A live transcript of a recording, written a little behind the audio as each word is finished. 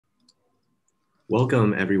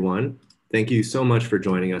Welcome, everyone. Thank you so much for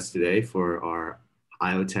joining us today for our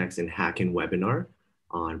IoTeX and Hacken webinar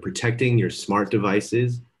on protecting your smart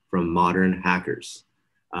devices from modern hackers.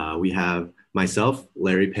 We have myself,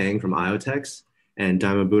 Larry Pang from IoTeX, and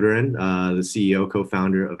Daima Budaran, the CEO,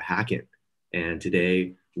 co-founder of Hacken. And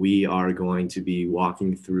today we are going to be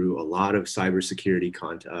walking through a lot of cybersecurity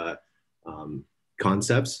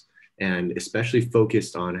concepts, and especially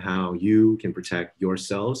focused on how you can protect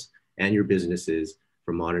yourselves and your businesses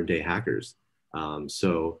from modern day hackers. But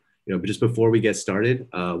just before we get started,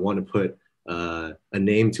 I want to put a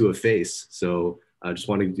name to a face. So I just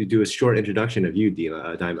wanted to do a short introduction of you,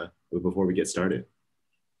 Daima, before we get started.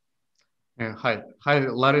 Hi,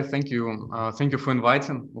 Larry. Thank you. Thank you for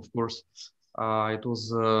inviting. Of course, it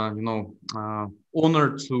was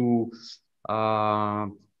honor to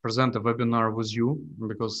present a webinar with you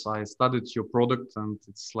because I studied your product and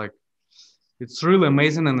it's really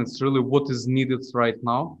amazing and it's really what is needed right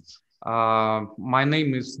now. My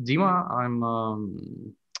name is Dima. I'm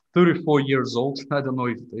 34 years old. I don't know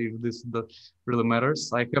if this really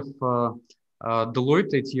matters. I have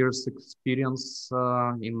Deloitte 8 years experience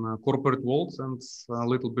in corporate world and a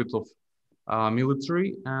little bit of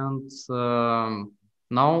military, and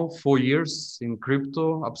now 4 years in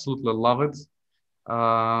crypto. Absolutely love it.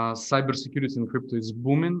 Cybersecurity in crypto is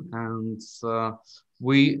booming, and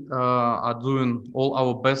we are doing all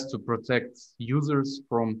our best to protect users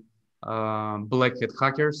from black hat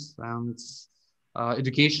hackers, and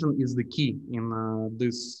education is the key in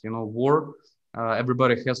this war.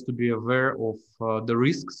 Everybody has to be aware of the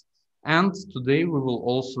risks, and today we will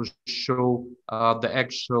also show the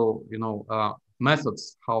actual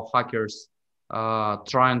methods how hackers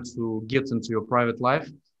trying to get into your private life.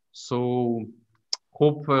 So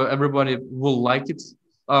hope everybody will like it.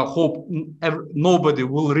 Hope nobody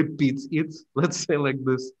will repeat it. Let's say like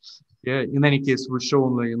this. Yeah. In any case, we show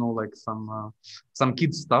only like some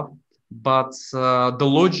kid stuff, but the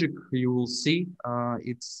logic you will see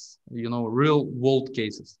it's real world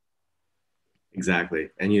cases. Exactly.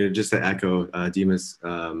 And just to echo Dima's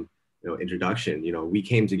introduction, we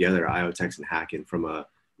came together, IoTeX and Hacken, from a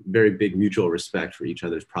very big mutual respect for each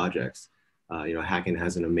other's projects. Hacken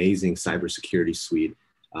has an amazing cybersecurity suite,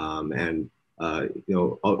 and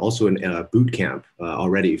also a boot camp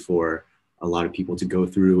already for a lot of people to go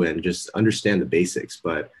through and just understand the basics.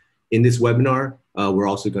 But in this webinar, we're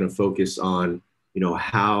also going to focus on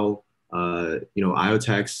how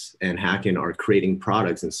IoTeX and Hacken are creating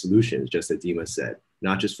products and solutions, just as Dima said,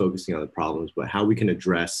 not just focusing on the problems, but how we can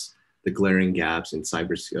address the glaring gaps in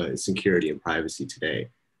cyber security and privacy today.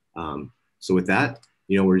 So with that,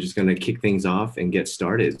 we're just going to kick things off and get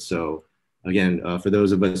started. So again, for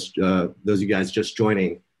those of you guys just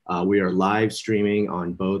joining, we are live streaming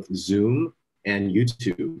on both Zoom and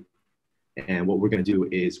YouTube. And what we're going to do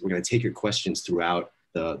is we're going to take your questions throughout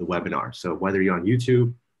the webinar. So whether you're on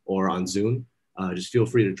YouTube or on Zoom, just feel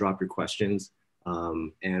free to drop your questions,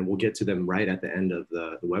 and we'll get to them right at the end of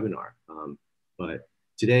the webinar. But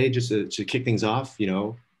today, just to kick things off,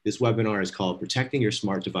 this webinar is called Protecting Your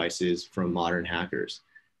Smart Devices from Modern Hackers.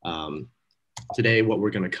 Today, what we're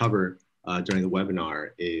going to cover during the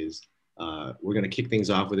webinar is we're going to kick things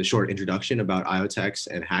off with a short introduction about IoTeX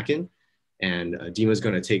and Hacken. And Dima is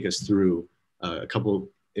going to take us through a couple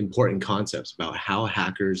important concepts about how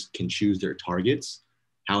hackers can choose their targets,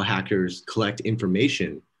 how hackers collect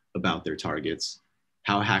information about their targets,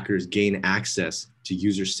 how hackers gain access to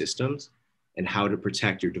user systems, and how to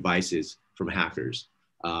protect your devices from hackers.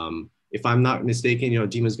 If I'm not mistaken,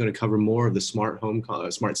 Dima is going to cover more of the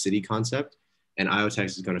smart city concept, and IoTeX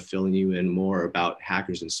is going to fill you in more about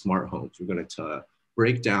hackers and smart homes. We're going to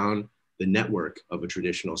break down the network of a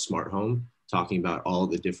traditional smart home, talking about all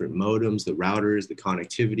the different modems, the routers, the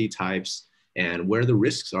connectivity types, and where the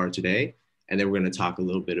risks are today. And then we're going to talk a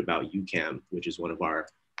little bit about UCAM, which is one of our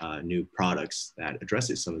new products that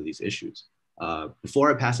addresses some of these issues.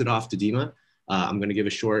 Before I pass it off to Dima, I'm going to give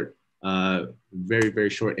a short, very, very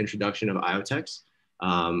short introduction of IoTeX.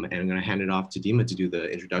 And I'm going to hand it off to Dima to do the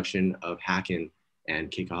introduction of Hacken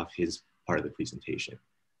and kick off his part of the presentation.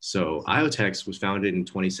 So IoTeX was founded in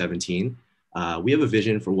 2017. We have a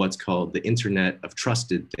vision for what's called the Internet of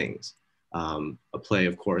Trusted Things, a play,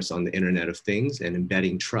 of course, on the Internet of Things and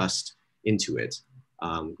embedding trust into it.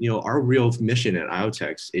 Our real mission at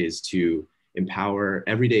IoTeX is to empower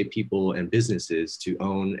everyday people and businesses to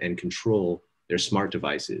own and control their smart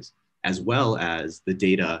devices, as well as the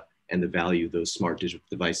data and the value those smart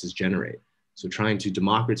devices generate. So trying to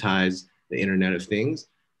democratize the Internet of Things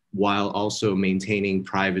while also maintaining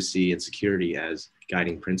privacy and security as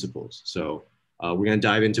guiding principles. So we're going to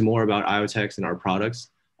dive into more about IoTeX and our products.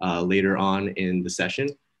 later on in the session.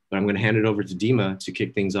 But I'm going to hand it over to Dima to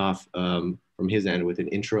kick things off from his end with an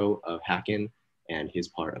intro of Hacken and his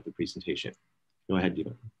part of the presentation. Go ahead,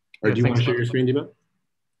 Dima. Or Yeah, do you want to share Larry. your screen, Dima?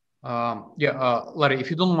 Larry, if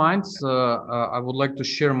you don't mind, I would like to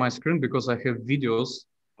share my screen because I have videos.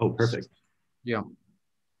 Oh, perfect. Yeah.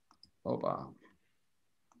 Opa.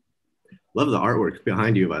 Love the artwork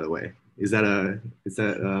behind you, by the way. Is that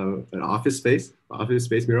an office space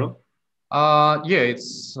mural? Yeah,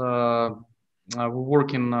 it's we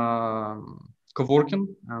work in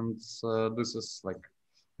co-working, and this is like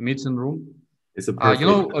meeting room. It's a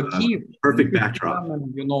Kyiv, perfect backdrop.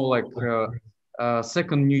 like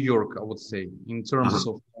second New York, I would say, in terms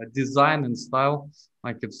of design and style.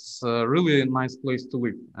 Like it's really a nice place to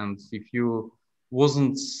live. And if you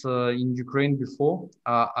wasn't in Ukraine before,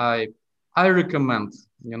 I recommend.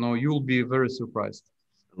 You'll be very surprised.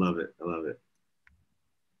 I love it. I love it.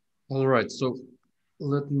 All right, so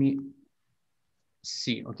let me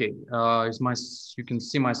see. Okay, you can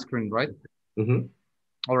see my screen, right? Mm-hmm.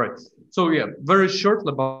 All right. So yeah, very short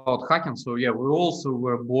about Hacken. So yeah, we also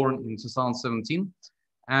were born in 2017,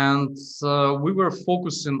 and we were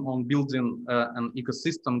focusing on building an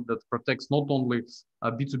ecosystem that protects not only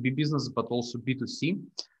B2B business but also B2C.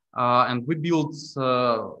 And we built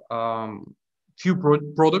few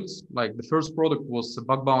products. Like the first product was a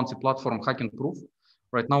bug bounty platform, Hacken Proof.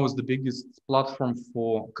 Right now is the biggest platform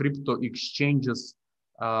for crypto exchanges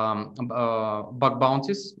bug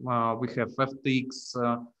bounties. We have FTX,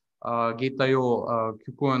 Gate.io,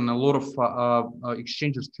 KuCoin, a lot of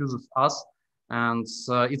exchanges chooses us, and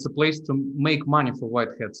it's a place to make money for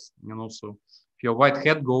white hats. So if you're a white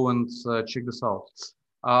hat, go and check this out.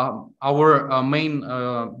 Our main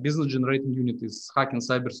business generating unit is Hacken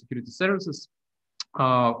Cybersecurity Services.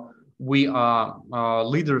 We are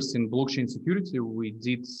leaders in blockchain security. We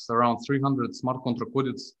did around 300 smart contract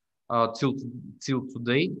audits till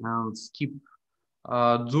today, and keep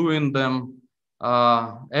doing them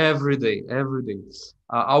every day.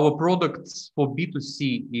 Our product for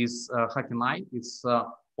B2C is Hacken I. It's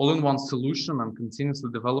all-in-one solution and continuously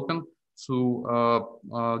developing to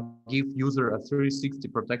give user a 360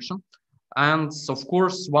 protection. And of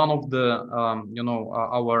course, one of the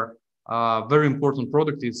our very important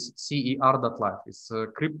product is CER.live. It's a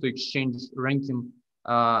crypto exchange ranking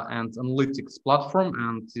and analytics platform,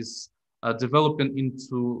 and is developing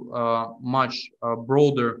into much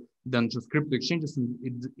broader than just crypto exchanges. And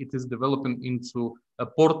it is developing into a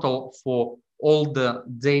portal for all the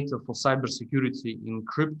data for cybersecurity in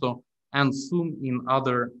crypto and soon in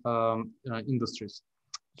other industries.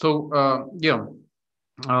 So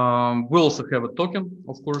we also have a token,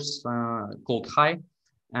 of course, called Hi,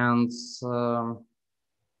 and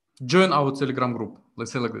join our Telegram group.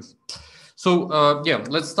 Let's say like this. So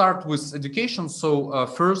let's start with education. So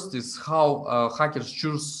first is how hackers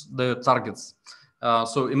choose their targets.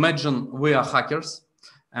 So imagine we are hackers,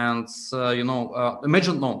 and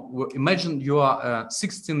imagine you are a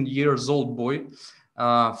 16 years old boy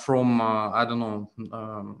from I don't know,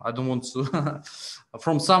 I don't want to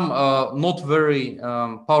from some not very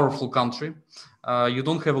powerful country. You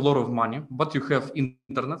don't have a lot of money, but you have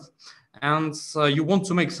internet, and you want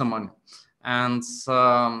to make some money. And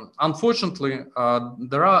unfortunately,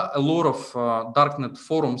 there are a lot of darknet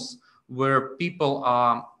forums where people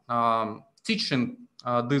are teaching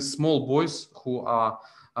these small boys who are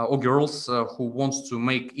or girls who wants to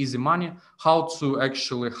make easy money how to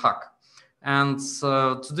actually hack. And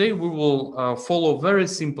today we will follow a very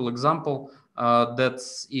simple example that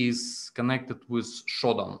is connected with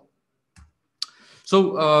Shodan.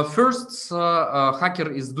 So first, hacker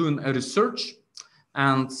is doing a research,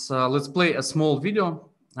 and let's play a small video,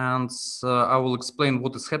 and I will explain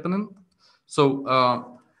what is happening. So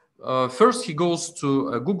first he goes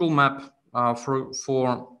to a Google map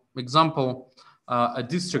for example, a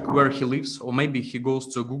district where he lives, or maybe he goes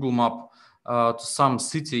to a Google map to some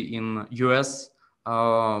city in US.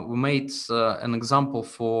 We made an example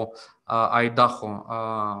for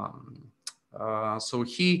Idaho. So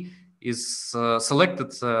he is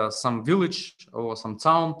selected some village or some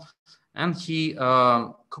town, and he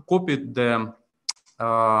copied the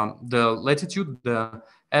latitude, the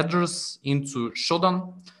address into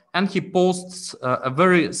Shodan, and he posts a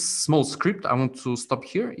very small script. I want to stop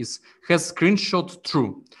here. Is has screenshot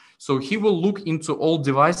true. So he will look into all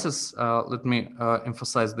devices. Let me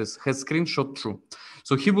emphasize this. Has screenshot true.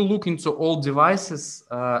 So he will look into all devices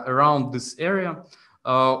around this area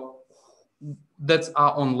that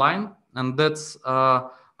are online and that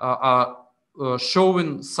are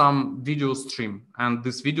showing some video stream, and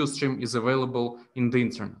this video stream is available in the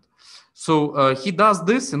internet. So he does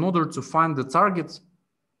this in order to find the target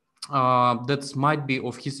that might be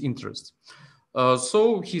of his interest.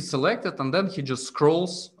 So he selected, and then he just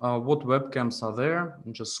scrolls what webcams are there,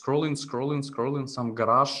 and just scrolling, some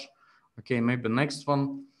garage. Okay, maybe next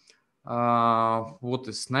one. What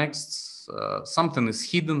is next? Something is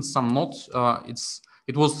hidden, some not.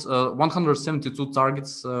 It was 172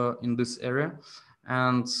 targets in this area,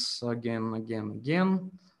 and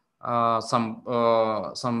again.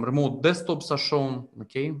 Some remote desktops are shown.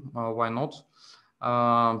 Okay, why not?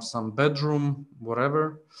 Some bedroom,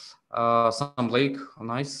 whatever. Some lake,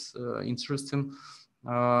 nice, interesting.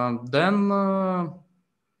 Then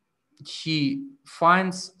he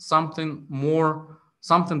finds something more,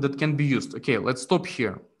 something that can be used. Okay, let's stop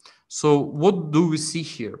here. So what do we see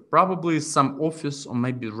here? Probably some office or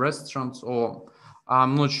maybe restaurants, or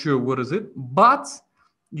I'm not sure what is it, but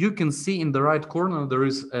you can see in the right corner there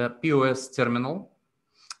is a POS terminal,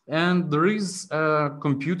 and there is a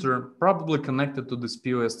computer probably connected to this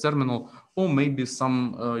POS terminal, or maybe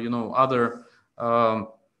some other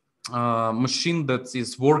machine that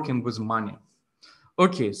is working with money.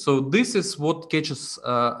 Okay, so this is what catches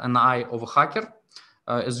an eye of a hacker.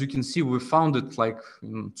 As you can see, we found it like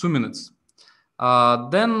in 2 minutes.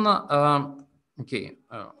 Okay,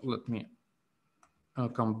 let me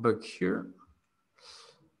come back here.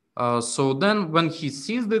 So then when he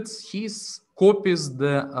sees that, he copies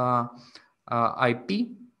the IP,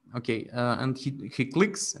 okay, and he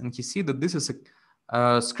clicks and he sees that this is a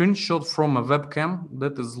screenshot from a webcam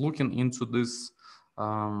that is looking into this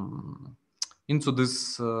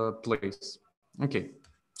place. Okay,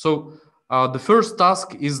 so the first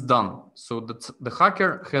task is done. So the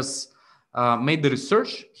hacker has made the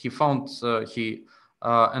research. He found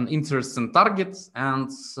an interesting target,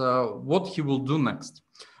 and what he will do next.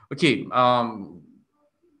 Okay,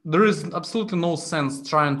 there is absolutely no sense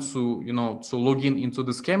trying to log in into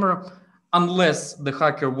this camera unless the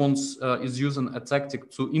hacker is using a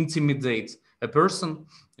tactic to intimidate a person.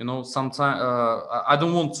 Sometimes I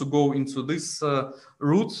don't want to go into this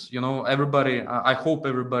route. Everybody, I hope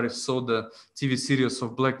everybody saw the TV series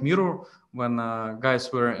of Black Mirror when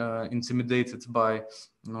guys were intimidated by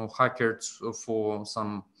hackers for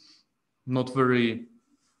some not very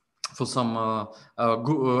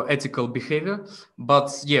ethical behavior.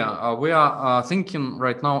 But yeah, we are thinking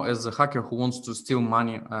right now as a hacker who wants to steal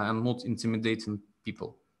money and not intimidating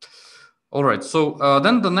people. All right, so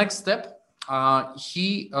then the next step,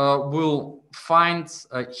 he will try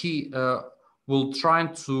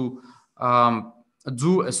to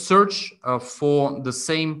do a search for the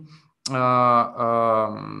same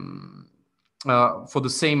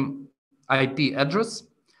IP address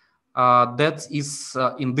that is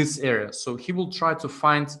in this area. So he will try to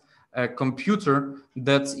find a computer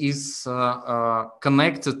that is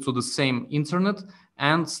connected to the same internet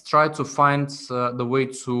and try to find the way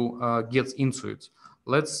to get into it.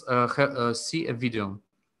 Let's see a video.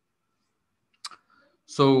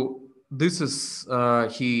 So this is,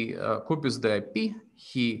 he copies the IP.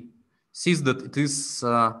 He sees that it is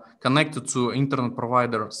connected to internet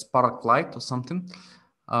provider Sparklight or something.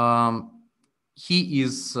 He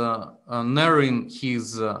is narrowing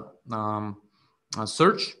his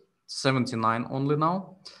search, 79 only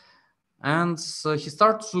now. And he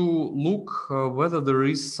starts to look whether there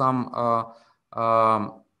is some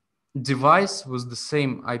device with the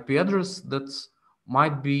same IP address that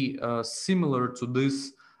might be similar to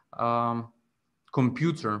this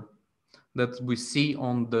computer that we see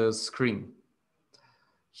on the screen.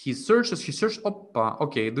 He searches,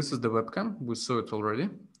 okay, this is the webcam. We saw it already.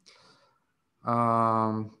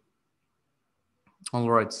 All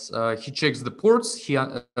right, he checks the ports, he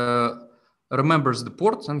remembers the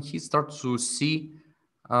port, and he starts to see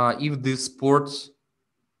if this port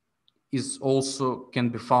is also can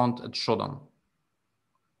be found at Shodan.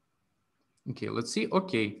 Okay, let's see.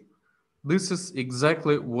 Okay, this is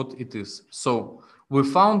exactly what it is. So we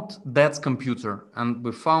found that computer, and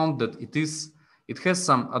we found that it has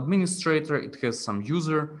some administrator, it has some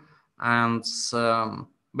user, and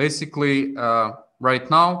basically, right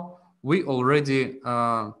now, we already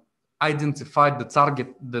identified the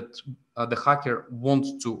target that the hacker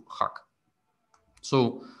wants to hack.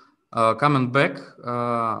 So coming back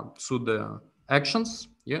to the actions,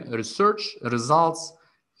 research, results,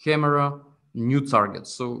 camera, new target.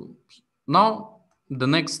 So now the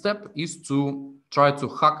next step is to try to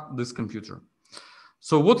hack this computer.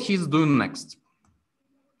 So what he's doing next?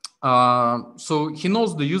 So he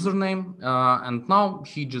knows the username, and now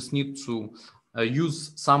he just needs to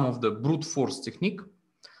use some of the brute force technique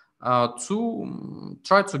to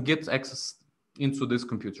try to get access into this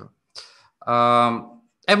computer.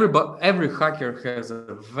 every hacker has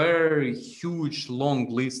a very huge long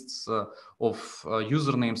lists of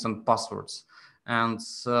usernames and passwords, and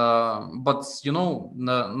but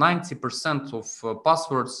 90% of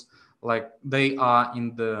passwords, like, they are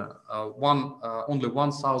in the only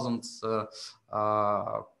 1000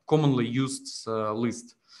 commonly used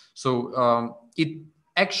list. So it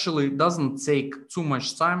actually doesn't take too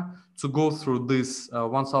much time to go through this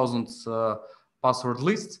 1000 password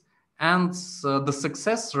list, and the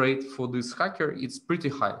success rate for this hacker is pretty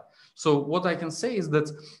high. So what I can say is that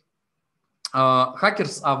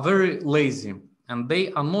hackers are very lazy, and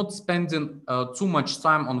they are not spending too much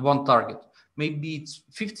time on one target. Maybe it's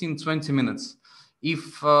 15-20 minutes.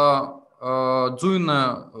 If doing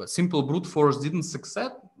a simple brute force didn't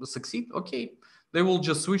succeed, okay, they will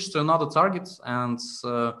just switch to another target, and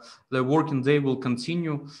the working day will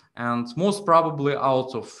continue. And most probably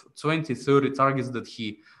out of 20-30 targets that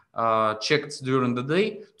he checked during the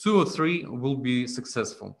day, 2 or 3 will be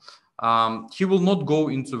successful. He will not go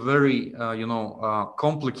into very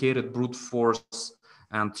complicated brute force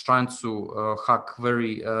and trying to hack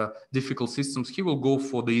very difficult systems. He will go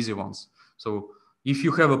for the easy ones. So if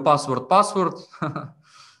you have a password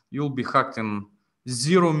you'll be hacked in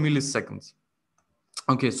 0 milliseconds.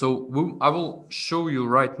 Okay, so I will show you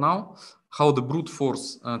right now how the brute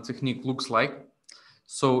force technique looks like.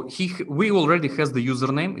 So we already has the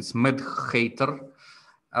username. It's medhater.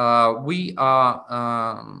 We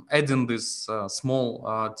are adding this small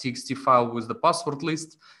txt file with the password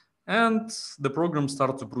list, and the program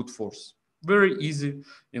starts to brute force. Very easy,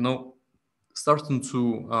 starting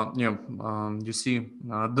to you see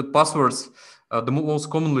the passwords, the most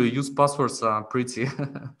commonly used passwords are pretty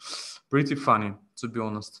pretty funny, to be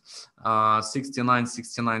honest. 69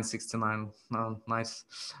 69 69, nice.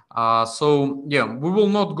 So yeah, we will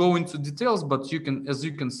not go into details, but as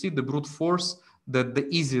you can see, the brute force, that the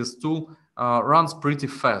easiest tool, runs pretty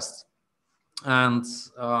fast. And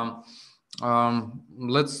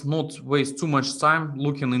let's not waste too much time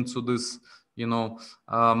looking into this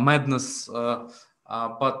madness,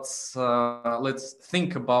 but let's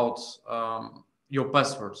think about your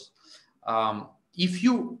passwords. If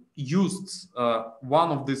you used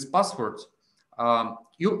one of these passwords,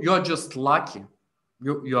 you are just lucky.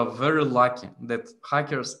 You are very lucky that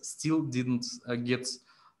hackers still didn't get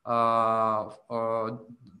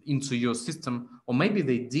into your system, or maybe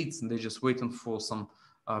they did and they're just waiting for some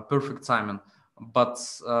perfect timing. But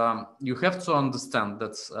you have to understand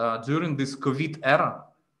that during this COVID era,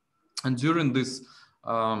 and during this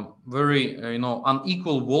very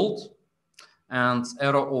unequal world and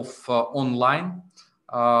era of online,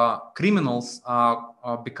 criminals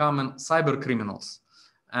are becoming cyber criminals,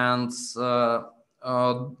 and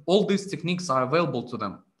all these techniques are available to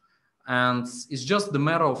them. And it's just the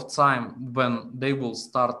matter of time when they will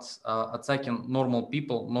start attacking normal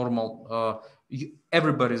people,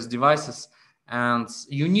 everybody's devices. And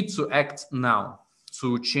you need to act now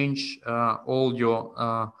to change all your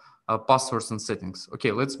passwords and settings.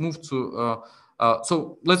 Okay, let's move to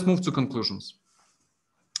conclusions.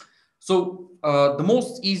 So the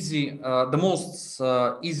most easy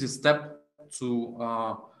step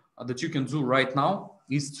that you can do right now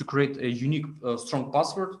is to create a unique, strong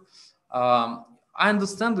password. I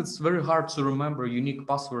understand it's very hard to remember unique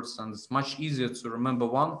passwords, and it's much easier to remember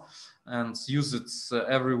one and use it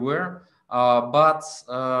everywhere. But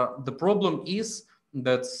the problem is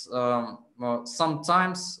that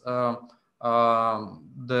sometimes the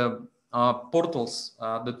portals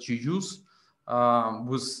that you use are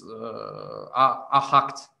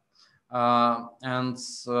hacked. And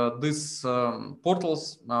these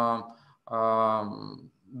portals,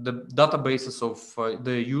 the databases of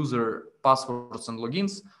the user passwords and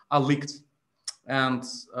logins are leaked. And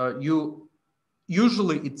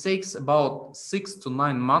usually it takes about 6 to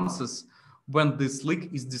 9 months when this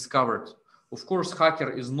leak is discovered. Of course, hacker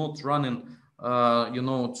is not running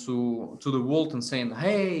to the world and saying,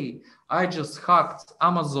 hey, I just hacked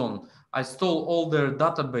Amazon, I stole all their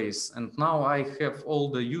database, and now I have all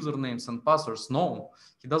the usernames and passwords. No,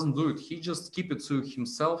 he doesn't do it. He just keep it to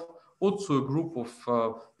himself or to a group of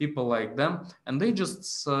people like them, and they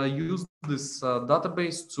just use this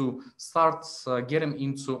database to start getting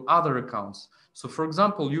into other accounts. So for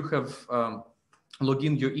example, you have log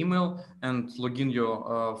in your email and log in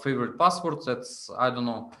your favorite password. That's, I don't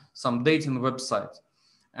know, some dating website,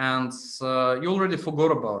 and you already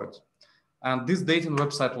forgot about it. And this dating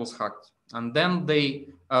website was hacked. And then the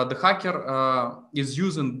hacker is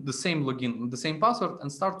using the same login, the same password,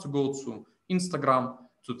 and start to go to Instagram,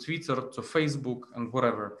 to Twitter, to Facebook, and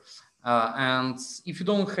whatever. And if you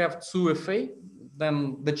don't have 2FA,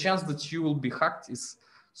 then the chance that you will be hacked is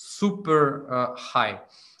super high.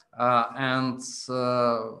 And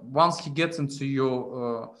once he gets into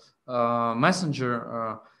your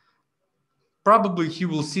messenger, probably he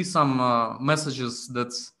will see some messages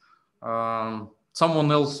that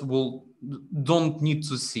someone else don't need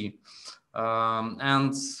to see.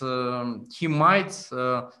 And he might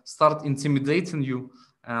start intimidating you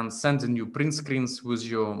and sending you print screens with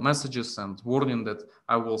your messages and warning that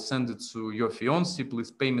I will send it to your fiance,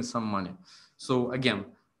 please pay me some money. So again,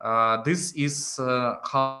 this is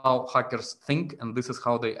how hackers think, and this is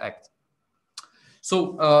how they act.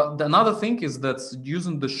 So another thing is that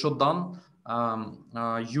using the shutdown,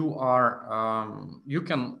 you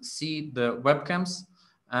can see the webcams,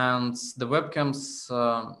 and the webcams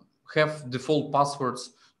have default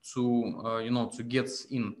passwords to get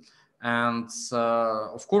in. And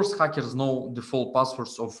of course, hackers know default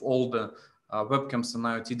passwords of all the webcams and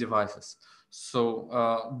IoT devices. So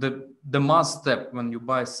the must step when you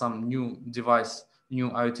buy some new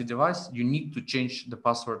IoT device, you need to change the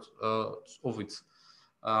password of it.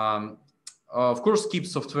 Of course, keep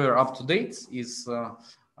software up to date is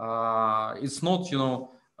it's not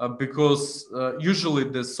because usually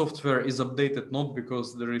the software is updated not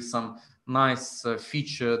because there is some nice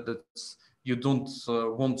feature that you don't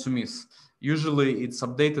want to miss. Usually it's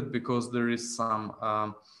updated because there is some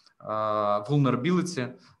vulnerability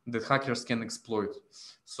that hackers can exploit.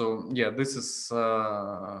 So yeah, this is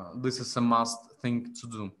a must thing to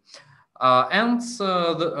do. As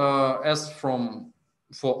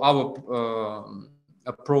for our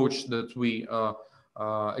approach that we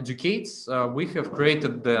educate, we have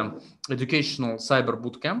created the educational cyber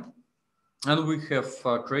bootcamp, and we have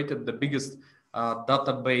created the biggest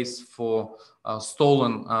database for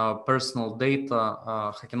stolen personal data,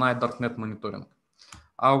 Hacken darknet monitoring.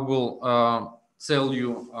 I will tell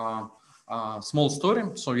you a small story.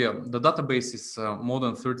 So yeah, the database is more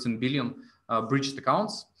than 13 billion breached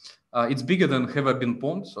accounts. It's bigger than Have Been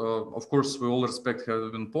Pwned. Of course, we all respect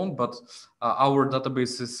Have Been Pwned, but our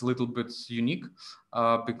database is a little bit unique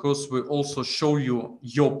because we also show you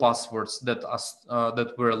your passwords that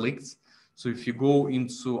were leaked. So if you go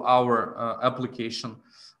into our application,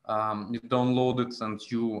 you download it and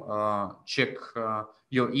you check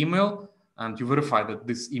your email, and you verify that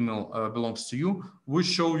this email belongs to you, we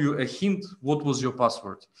show you a hint what was your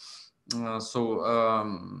password.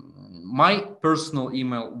 My personal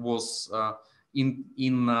email was in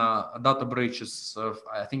data breaches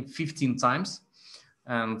I think 15 times,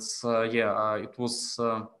 and it was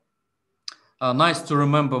nice to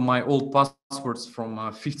remember my old passwords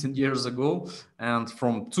from 15 years ago and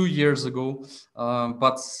from 2 years ago,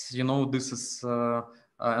 but this is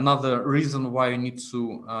another reason why you need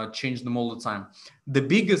to change them all the time. The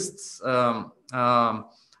biggest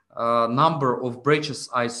number of breaches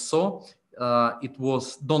I saw, it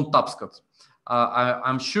was Don Tapscott.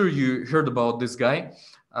 I'm sure you heard about this guy.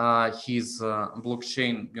 He's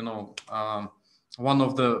blockchain, one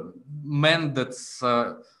of the men that's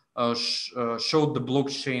showed the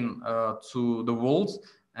blockchain to the world,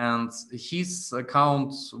 and his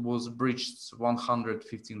account was breached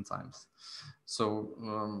 115 times. So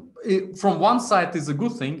from one side is a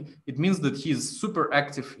good thing. It means that he is super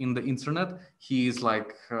active in the internet. He is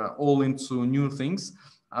like all into new things.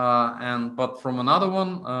 But from another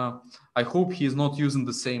one, I hope he is not using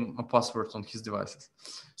the same password on his devices.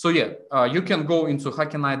 So yeah, you can go into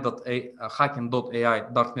hacken.ai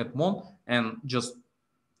darknet mon and just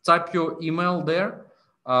type your email there.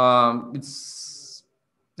 And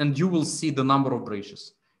you will see the number of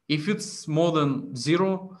breaches. If it's more than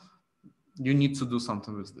 0, you need to do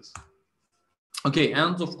something with this. Okay,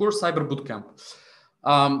 and of course, Cyber Bootcamp.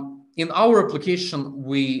 In our application,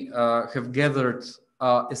 we have gathered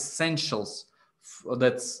essentials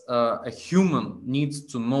that a human needs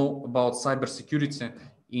to know about cybersecurity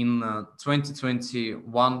in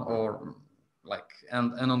 2021 or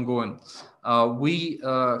and ongoing. We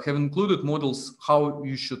have included models how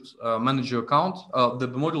you should manage your account. The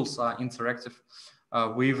models are interactive.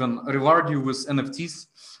 We even reward you with NFTs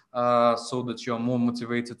so that you are more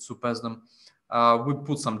motivated to pass them. We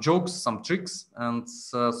put some jokes, some tricks, and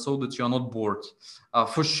so that you are not bored.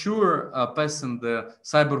 For sure, passing the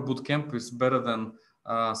Cyber Bootcamp is better than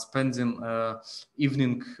spending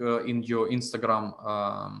evening in your Instagram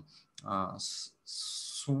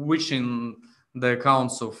switching the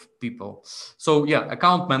accounts of people. So yeah,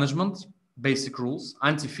 account management, basic rules,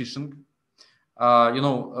 anti-phishing.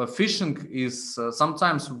 Phishing is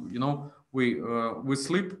sometimes we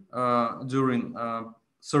sleep during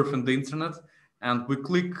surfing the internet, and we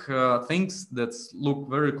click things that look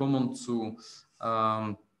very common to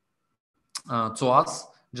us,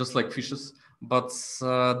 just like fishes. but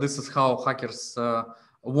this is how hackers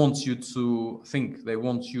want you to think. They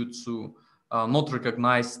want you to not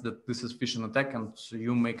recognize that this is phishing attack, and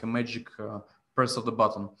you make a magic press of the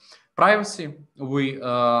button. Privacy, we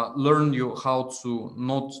learn you how to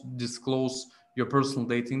not disclose your personal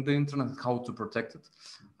data in the internet, how to protect it.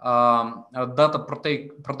 Data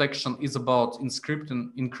protection is about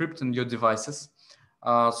encrypting your devices,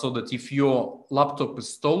 so that if your laptop is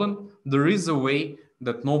stolen, there is a way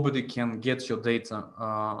that nobody can get your data,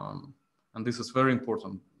 and this is very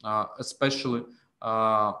important, especially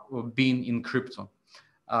being in crypto.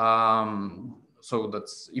 So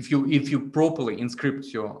that's if you properly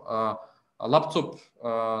encrypt your laptop,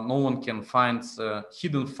 no one can find a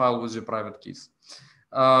hidden file with your private keys.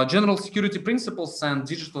 General security principles and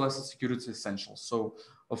digital asset security essentials. So,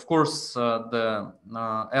 of course, the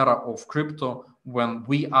era of crypto, when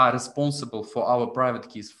we are responsible for our private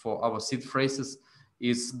keys, for our seed phrases,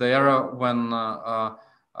 is the era when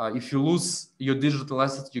if you lose your digital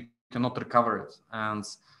assets, you cannot recover it. And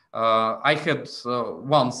I had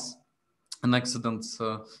once an accident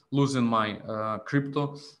losing my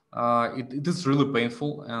crypto. It is really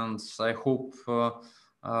painful, and I hope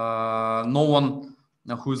no one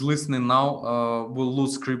who is listening now will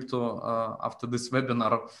lose crypto after this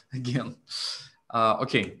webinar again.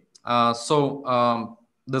 Okay, so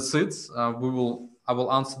that's it. I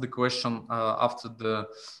will answer the question after the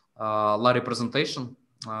Larry presentation.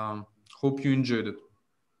 Hope you enjoyed it.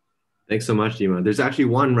 Thanks so much, Dima. There's actually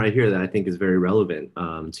one right here that I think is very relevant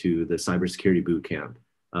to the cybersecurity bootcamp.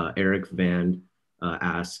 Eric Van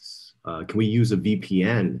asks, can we use a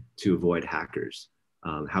VPN to avoid hackers?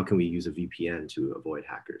 How can we use a VPN to avoid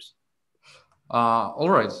hackers? All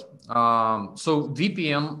right. So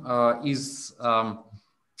VPN is,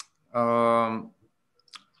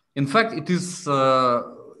 in fact,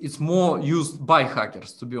 it's more used by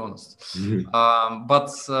hackers, to be honest. But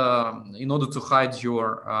in order to hide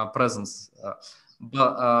your presence.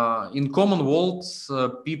 But in common world,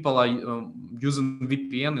 people are using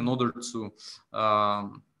VPN in order to,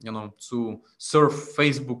 to surf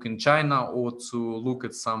Facebook in China or to look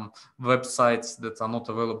at some websites that are not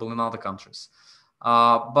available in other countries.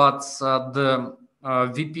 But the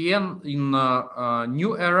VPN in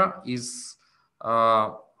new era is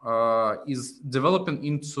developing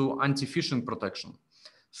into anti-phishing protection.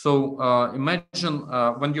 So imagine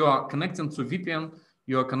when you are connecting to VPN,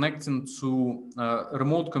 you are connecting to a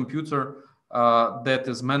remote computer that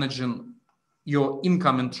is managing your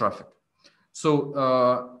incoming traffic.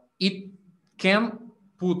 So it can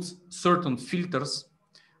put certain filters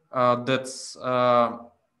that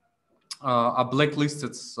are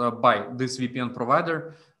blacklisted by this VPN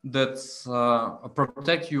provider that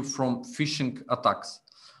protect you from phishing attacks.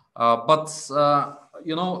 But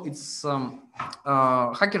it's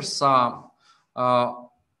hackers are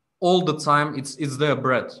all the time. It's their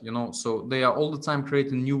bread, So they are all the time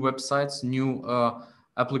creating new websites, new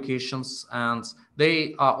applications, and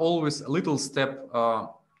they are always a little step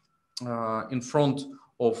in front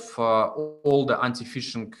of all the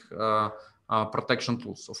anti-phishing protection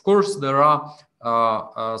tools. Of course, there are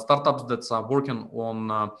startups that are working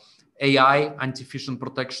on AI anti-phishing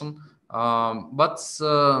protection, but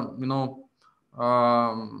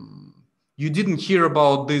you didn't hear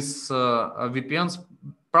about these VPNs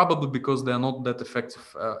probably because they are not that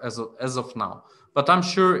effective as of now. But I'm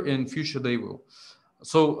sure in future they will.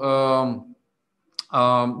 So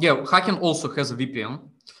Hacken also has a VPN.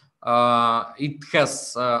 It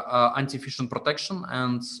has anti-phishing protection,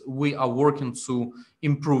 and we are working to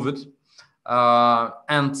improve it.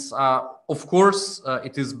 And of course,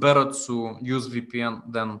 it is better to use VPN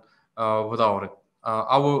than without it.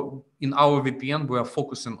 In our VPN, we are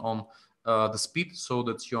focusing on the speed, so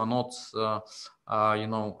that you are not,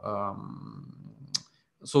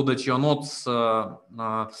 so that you are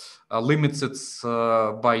not limited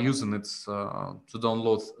by using it to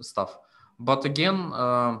download stuff. But again,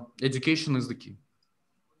 education is the key.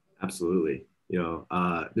 Absolutely.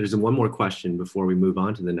 There's one more question before we move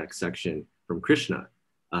on to the next section from Krishna.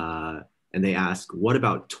 And they ask, what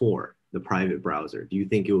about Tor, the private browser? Do you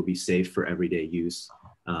think it will be safe for everyday use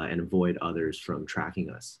and avoid others from tracking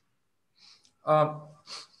us?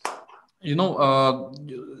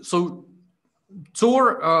 So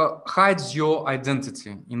Tor hides your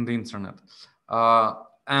identity in the internet.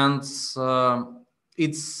 And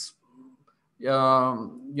it's,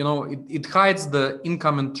 it hides the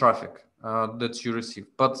incoming traffic that you receive.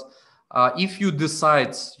 But if you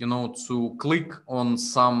decide, to click on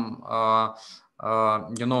some,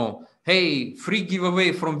 hey, free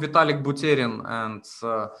giveaway from Vitalik Buterin, and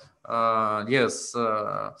yes,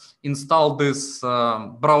 install this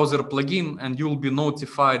browser plugin and you'll be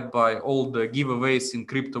notified by all the giveaways in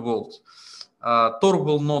crypto world. Tor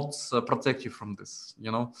will not protect you from this.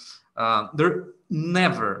 There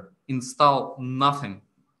never install nothing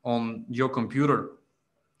on your computer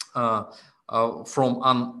from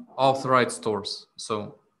unauthorized stores.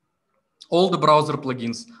 So all the browser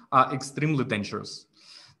plugins are extremely dangerous.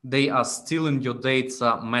 They are stealing your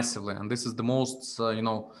data massively, and this is the most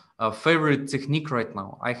favorite technique right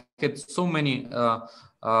now. I had so many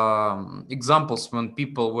examples when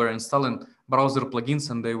people were installing browser plugins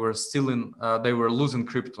and they were stealing, they were losing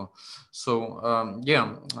crypto. So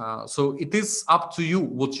so it is up to you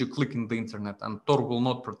what you click in the internet, and Tor will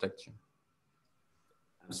not protect you.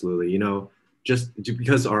 Absolutely. Just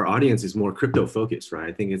because our audience is more crypto focused, right?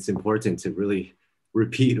 I think it's important to really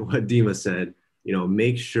repeat what Dima said.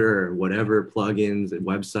 Make sure whatever plugins and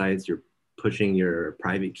websites you're pushing your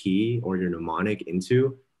private key or your mnemonic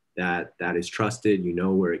into, that is trusted,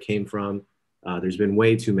 where it came from. There's been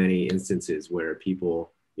way too many instances where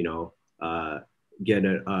people, get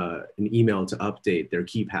an email to update their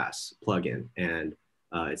KeyPass plugin, and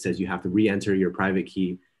it says you have to re-enter your private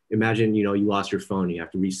key. Imagine, you lost your phone, you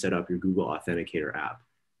have to reset up your Google Authenticator app.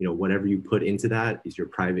 Whatever you put into that is your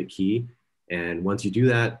private key. And once you do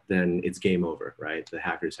that, then it's game over, right? The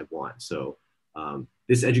hackers have won. So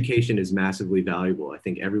this education is massively valuable. I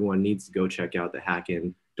think everyone needs to go check out the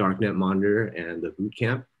Hacken Darknet Monitor and the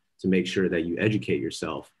Bootcamp to make sure that you educate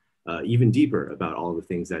yourself even deeper about all the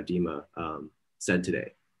things that Dima said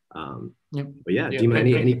today. But yeah, Dima,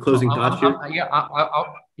 any closing thoughts here?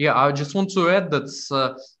 I just want to add that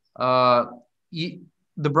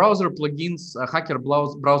the browser plugins, hacker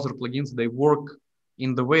browser plugins, they work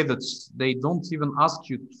in the way that they don't even ask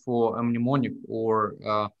you for a mnemonic or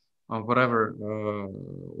whatever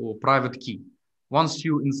or private key. Once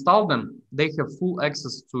you install them, they have full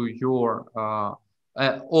access to your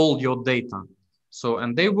all your data. So,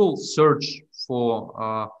 and they will search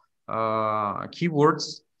for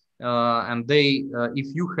keywords, and they, if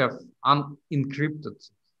you have unencrypted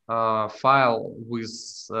file with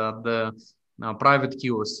the private key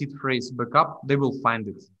or seed phrase backup, they will find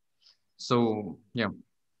it. So, yeah.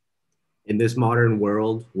 In this modern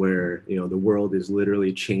world where, the world is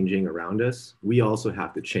literally changing around us, we also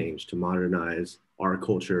have to change to modernize our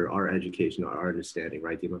culture, our education, our understanding,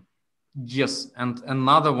 right, Dima? Yes, and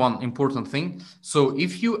another one important thing. So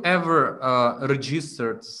if you ever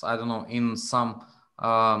registered, I don't know, in some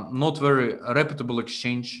not very reputable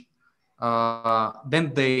exchange,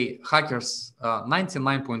 then the hackers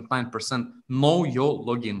 99.9% know your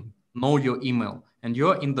login, know your email, and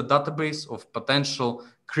you're in the database of potential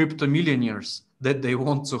crypto millionaires that they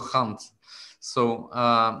want to hunt. So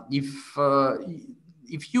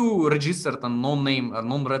if you registered a non-name, a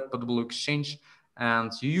non-reputable exchange,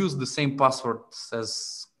 and you use the same password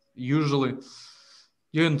as usually,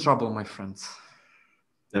 you're in trouble, my friends.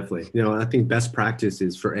 Definitely. I think best practice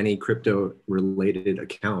is for any crypto related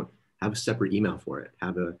account, have a separate email for it.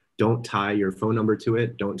 Don't tie your phone number to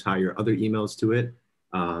it. Don't tie your other emails to it.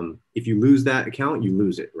 If you lose that account, you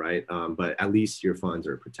lose it, right? But at least your funds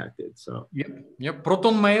are protected. So Yep.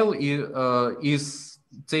 Proton Mail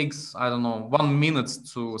takes, I don't know, 1 minute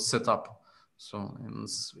to set up. So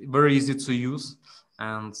it's very easy to use,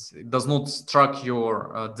 and it does not track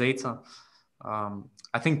your data.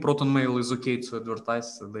 I think Proton Mail is okay to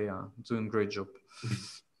advertise. So they are doing a great job.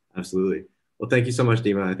 Absolutely. Well, thank you so much,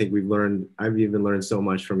 Dima. I think I've even learned so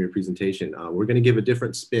much from your presentation. We're going to give a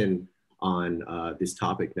different spin on this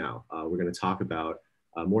topic now. We're going to talk about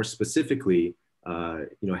more specifically,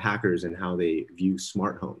 hackers and how they view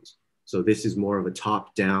smart homes. So this is more of a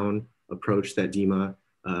top-down approach that Dima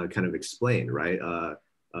kind of explained, right?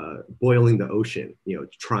 Boiling the ocean,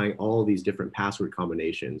 trying all these different password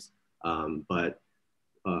combinations. But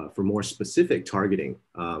for more specific targeting,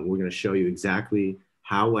 we're going to show you exactly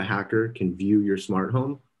how a hacker can view your smart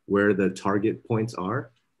home, where the target points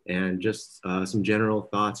are, and just some general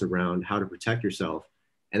thoughts around how to protect yourself.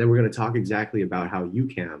 And then we're going to talk exactly about how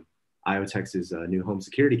UCam, IoTex's new home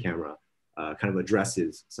security camera, kind of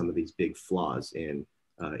addresses some of these big flaws in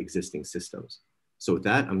existing systems. So with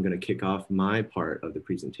that, I'm going to kick off my part of the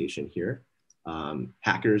presentation here,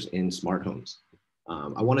 hackers in smart homes.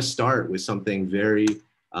 I want to start with something very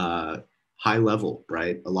high level,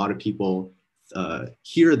 right? A lot of people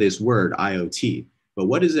hear this word IoT, but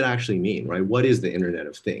what does it actually mean, right? What is the Internet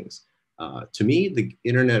of Things? To me, the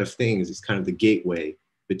Internet of Things is kind of the gateway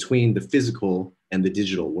between the physical and the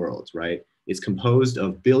digital worlds, right? It's composed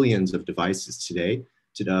of billions of devices today.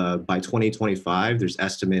 By 2025, there's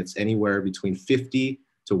estimates anywhere between 50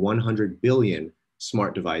 to 100 billion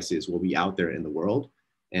smart devices will be out there in the world.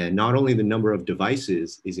 And not only the number of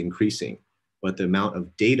devices is increasing, but the amount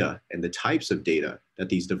of data and the types of data that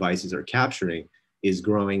these devices are capturing is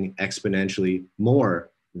growing exponentially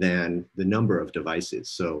more than the number of devices.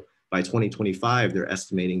 So by 2025, they're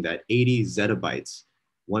estimating that 80 zettabytes,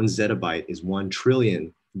 1 zettabyte is 1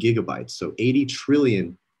 trillion gigabytes. So 80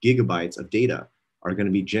 trillion gigabytes of data are going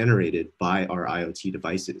to be generated by our IoT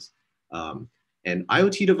devices. And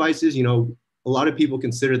IoT devices, you know, a lot of people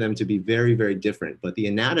consider them to be very, very different, but the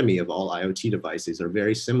anatomy of all IoT devices are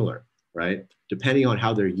very similar, right? Depending on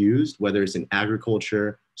how they're used, whether it's in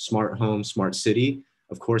agriculture, smart home, smart city,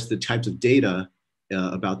 of course, the types of data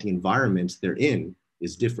about the environment they're in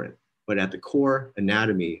is different. But at the core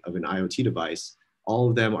anatomy of an IoT device, all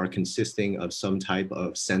of them are consisting of some type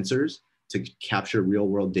of sensors to capture real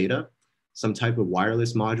world data, some type of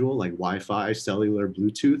wireless module like Wi-Fi, cellular,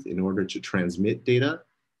 Bluetooth in order to transmit data,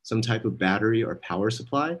 some type of battery or power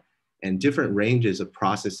supply, and different ranges of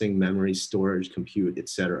processing, memory, storage, compute,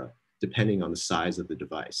 etc., depending on the size of the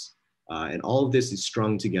device. And all of this is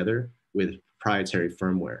strung together with proprietary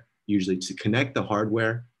firmware, usually to connect the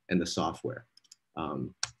hardware and the software.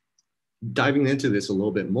 Diving into this a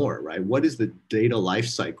little bit more, right? What is the data life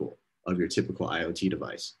cycle of your typical IoT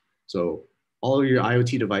device? So all of your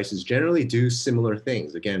IoT devices generally do similar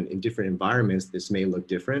things. Again, in different environments, this may look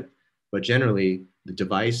different, but generally the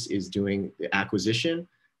device is doing the acquisition,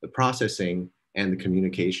 the processing, and the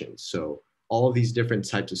communications. So all of these different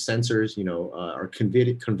types of sensors, you know, are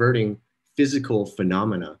converting physical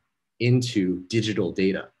phenomena into digital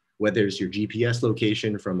data, whether it's your GPS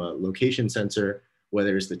location from a location sensor,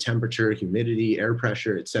 whether it's the temperature, humidity, air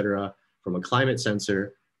pressure, et cetera, from a climate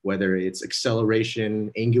sensor, whether it's acceleration,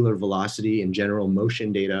 angular velocity, and general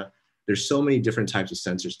motion data. There's so many different types of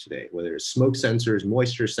sensors today, whether it's smoke sensors,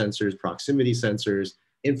 moisture sensors, proximity sensors,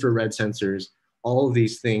 infrared sensors. All of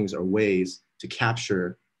these things are ways to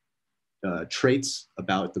capture traits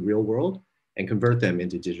about the real world and convert them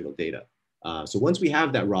into digital data. So once we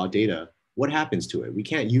have that raw data, what happens to it? We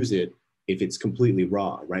can't use it if it's completely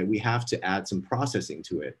raw, right? We have to add some processing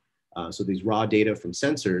to it. So these raw data from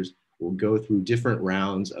sensors will go through different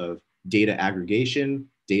rounds of data aggregation,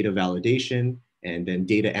 data validation, and then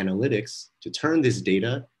data analytics to turn this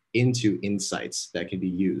data into insights that can be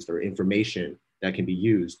used or information that can be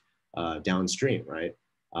used downstream, right?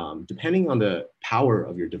 Depending on the power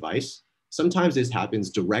of your device, sometimes this happens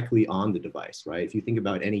directly on the device, right? If you think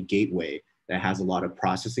about any gateway that has a lot of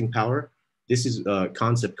processing power, this is a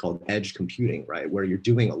concept called edge computing, right? Where you're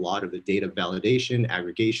doing a lot of the data validation,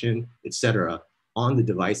 aggregation, et cetera, on the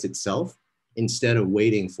device itself, instead of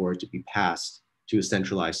waiting for it to be passed to a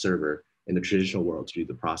centralized server in the traditional world to do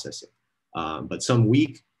the processing. But some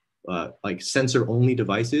weak, like sensor-only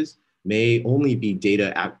devices may only be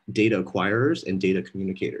data acquirers and data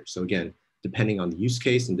communicators. So again, depending on the use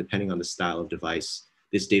case and depending on the style of device,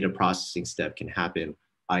 this data processing step can happen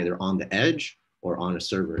either on the edge or on a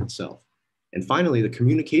server itself. And finally, the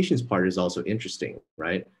communications part is also interesting,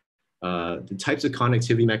 right? The types of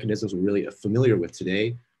connectivity mechanisms we're really familiar with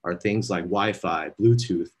today are things like Wi-Fi,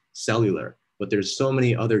 Bluetooth, cellular, but there's so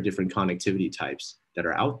many other different connectivity types that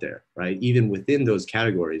are out there, right? Even within those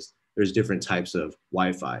categories, there's different types of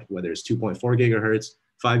Wi-Fi, whether it's 2.4 gigahertz,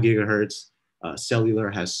 5 gigahertz, cellular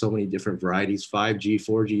has so many different varieties, 5G,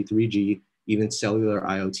 4G, 3G, even cellular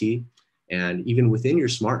IoT. And even within your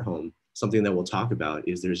smart home, something that we'll talk about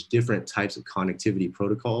is there's different types of connectivity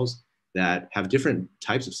protocols that have different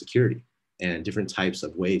types of security and different types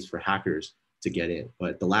of ways for hackers to get in.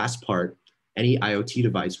 But the last part any IoT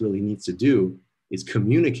device really needs to do is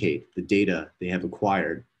communicate the data they have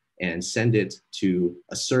acquired and send it to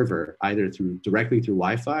a server, either directly through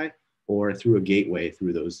Wi-Fi or through a gateway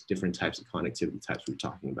through those different types of connectivity types we're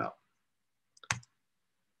talking about.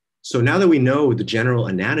 So now that we know the general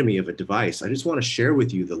anatomy of a device, I just want to share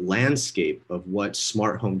with you the landscape of what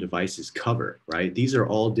smart home devices cover, right? These are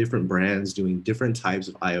all different brands doing different types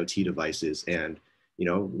of IoT devices. And, you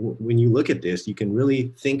know, when you look at this, you can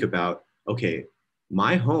really think about, okay,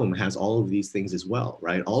 my home has all of these things as well,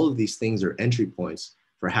 right? All of these things are entry points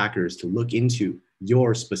for hackers to look into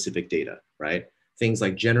your specific data, right? Things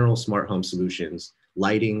like general smart home solutions,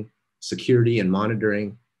 lighting, security and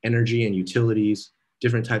monitoring, energy and utilities,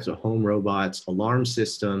 different types of home robots, alarm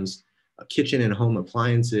systems, kitchen and home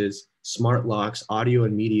appliances, smart locks, audio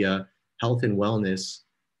and media, health and wellness,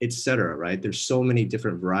 etc. Right? There's so many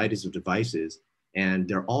different varieties of devices, and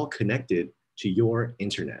they're all connected to your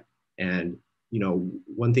internet. And you know,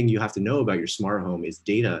 one thing you have to know about your smart home is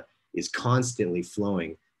data is constantly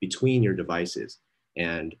flowing between your devices.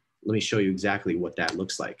 And let me show you exactly what that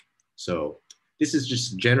looks like. So this is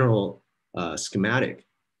just general schematic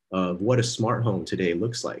of what a smart home today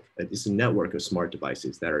looks like. It's a network of smart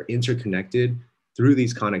devices that are interconnected through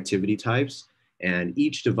these connectivity types, and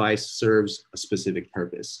each device serves a specific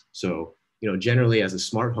purpose. So, generally as a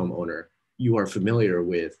smart home owner, you are familiar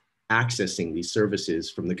with accessing these services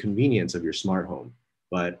from the convenience of your smart home.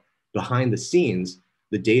 But behind the scenes,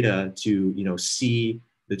 the data to, see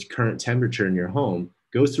the current temperature in your home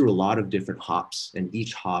goes through a lot of different hops, and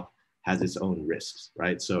each hop has its own risks,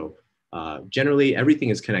 right? So generally, everything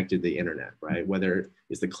is connected to the internet, right? Whether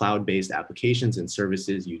it's the cloud-based applications and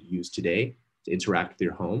services you use today to interact with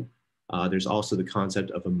your home. There's also the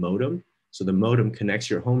concept of a modem. So the modem connects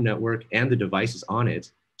your home network and the devices on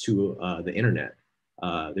it to the internet.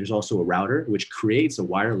 There's also a router, which creates a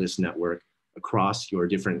wireless network across your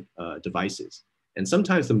different devices. And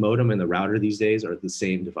sometimes the modem and the router these days are the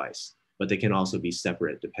same device, but they can also be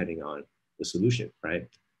separate depending on the solution, right?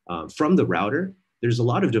 From the router, there's a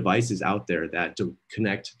lot of devices out there that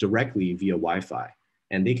connect directly via Wi-Fi,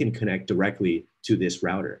 and they can connect directly to this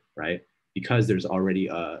router, right? Because there's already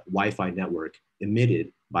a Wi-Fi network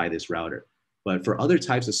emitted by this router. But for other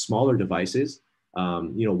types of smaller devices,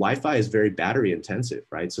 Wi-Fi is very battery intensive,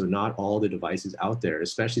 right? So not all the devices out there,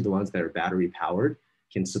 especially the ones that are battery powered,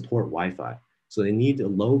 can support Wi-Fi. So they need a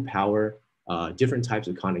low power, different types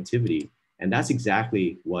of connectivity. And that's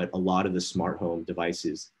exactly what a lot of the smart home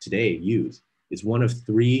devices today use. It's one of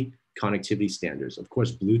 3 connectivity standards. Of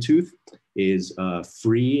course, Bluetooth is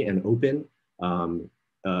free and open.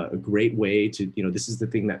 A great way to, this is the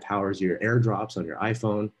thing that powers your AirDrops on your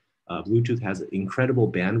iPhone. Bluetooth has incredible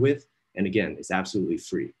bandwidth. And again, it's absolutely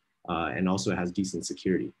free and also has decent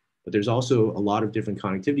security. But there's also a lot of different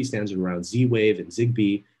connectivity standards around Z-Wave and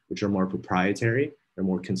Zigbee, which are more proprietary, they're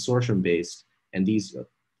more consortium based, and these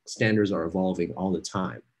standards are evolving all the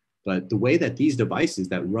time. But the way that these devices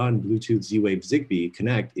that run Bluetooth, Z-Wave, Zigbee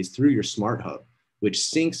connect is through your smart hub, which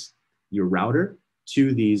syncs your router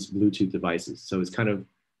to these Bluetooth devices. So it's kind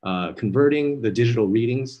of converting the digital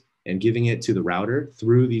readings and giving it to the router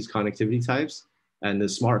through these connectivity types. And the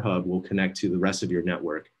smart hub will connect to the rest of your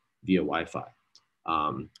network via Wi-Fi.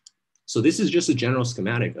 So this is just a general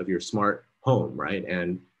schematic of your smart home, right?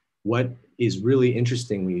 And what is really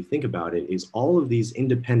interesting when you think about it is all of these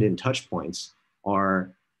independent touch points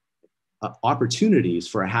are opportunities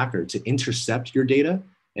for a hacker to intercept your data.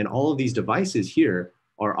 And all of these devices here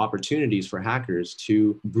are opportunities for hackers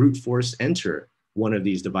to brute force enter one of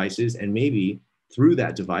these devices, and maybe through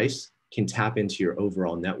that device can tap into your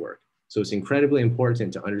overall network. So it's incredibly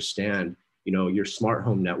important to understand, your smart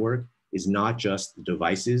home network is not just the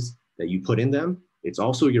devices that you put in them. It's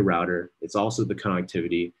also your router. It's also the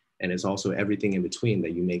connectivity, and it's also everything in between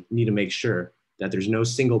that you need to make sure that there's no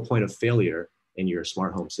single point of failure in your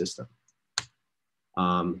smart home system.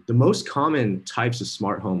 The most common types of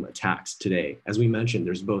smart home attacks today, as we mentioned,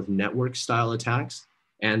 there's both network style attacks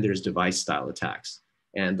and there's device style attacks.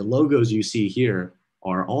 And the logos you see here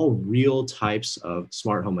are all real types of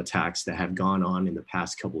smart home attacks that have gone on in the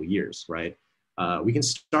past couple of years, right? We can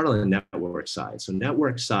start on the network side. So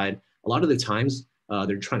network side, a lot of the times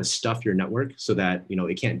they're trying to stuff your network so that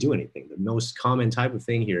it can't do anything. The most common type of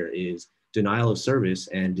thing here is denial of service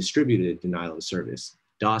and distributed denial of service,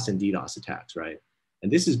 DOS and DDoS attacks, right?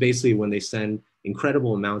 And this is basically when they send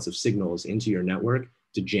incredible amounts of signals into your network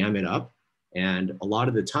to jam it up. And a lot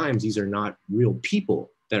of the times, these are not real people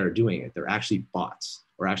that are doing it. They're actually bots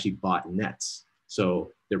or actually botnets.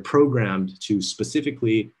 So they're programmed to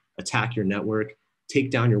specifically attack your network, take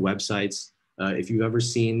down your websites. If you've ever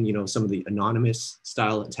seen, some of the anonymous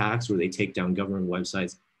style attacks where they take down government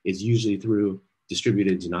websites, it's usually through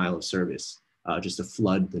distributed denial of service, just to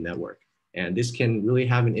flood the network. And this can really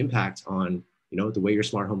have an impact on the way your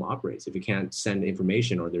smart home operates. If you can't send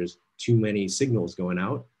information or there's too many signals going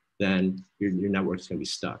out, then your network is going to be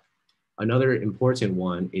stuck. Another important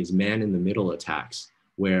one is man-in-the-middle attacks,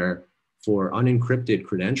 where for unencrypted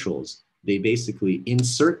credentials, they basically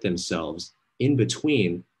insert themselves in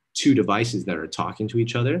between 2 devices that are talking to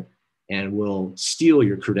each other and will steal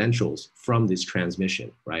your credentials from this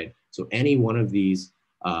transmission, right? So any one of these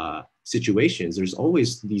situations, there's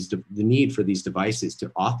always the need for these devices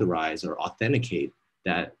to authorize or authenticate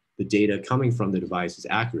that the data coming from the device is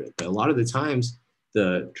accurate. But a lot of the times,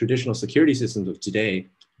 the traditional security systems of today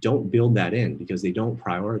don't build that in because they don't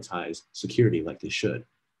prioritize security like they should.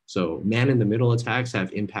 So man-in-the-middle attacks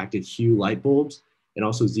have impacted Hue light bulbs and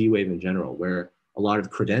also Z-Wave in general, where a lot of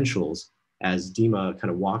credentials, as Dima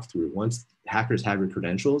kind of walked through, once hackers have your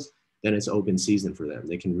credentials, then it's open season for them.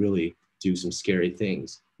 They can really do some scary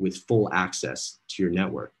things with full access to your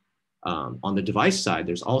network. On the device side,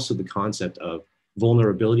 there's also the concept of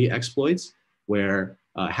vulnerability exploits, where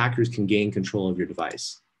hackers can gain control of your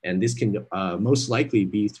device. And this can most likely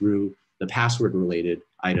be through the password related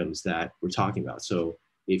items that we're talking about. So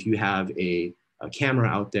if you have a camera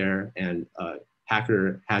out there and a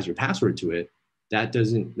hacker has your password to it,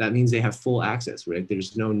 that means they have full access, right?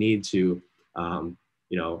 There's no need to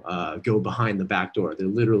go behind the back door. They're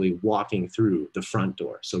literally walking through the front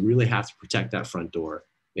door. So really have to protect that front door,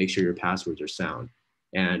 make sure your passwords are sound.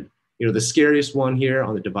 And the scariest one here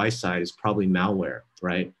on the device side is probably malware,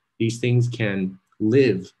 right? These things can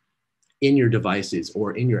live in your devices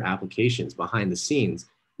or in your applications behind the scenes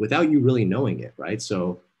without you really knowing it, right?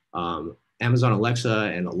 So Amazon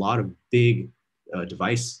Alexa and a lot of big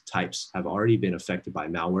device types have already been affected by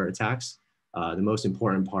malware attacks. The most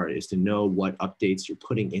important part is to know what updates you're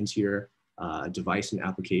putting into your device and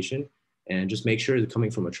application, and just make sure they're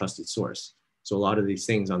coming from a trusted source. So a lot of these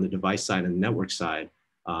things on the device side and the network side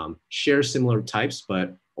share similar types,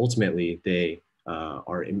 but ultimately they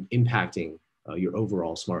are impacting your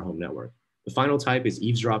overall smart home network. The final type is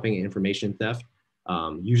eavesdropping and information theft.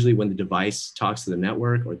 Usually when the device talks to the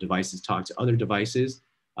network or devices talk to other devices,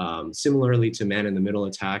 similarly to man-in-the-middle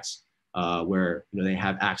attacks, where they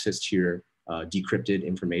have access to your decrypted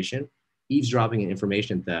information. Eavesdropping and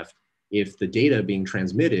information theft, if the data being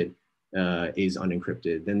transmitted is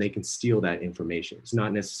unencrypted, then they can steal that information. It's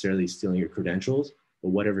not necessarily stealing your credentials, but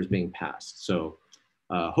whatever's being passed. So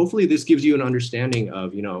hopefully this gives you an understanding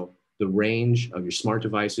of the range of your smart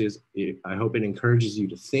devices. I hope it encourages you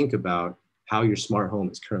to think about how your smart home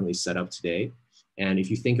is currently set up today. And if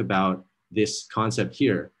you think about this concept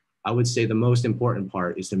here, I would say the most important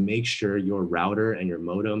part is to make sure your router and your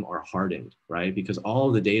modem are hardened, right? Because all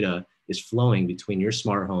of the data is flowing between your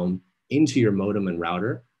smart home into your modem and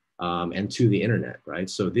router and to the internet, right?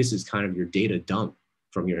 So this is kind of your data dump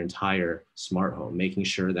from your entire smart home, making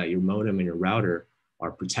sure that your modem and your router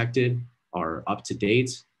are protected, are up to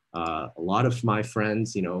date. A lot of my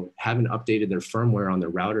friends, haven't updated their firmware on their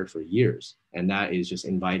router for years. And that is just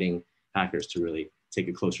inviting hackers to really take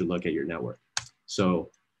a closer look at your network. So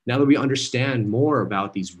now that we understand more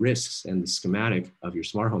about these risks and the schematic of your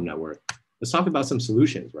smart home network, let's talk about some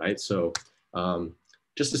solutions, right? So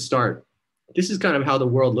just to start, this is kind of how the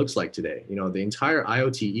world looks like today. The entire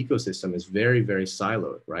IoT ecosystem is very, very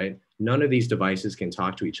siloed, right? None of these devices can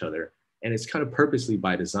talk to each other. And it's kind of purposely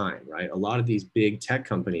by design, right? A lot of these big tech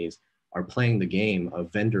companies are playing the game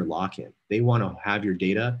of vendor lock-in. They want to have your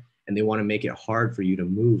data and they want to make it hard for you to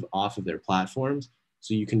move off of their platforms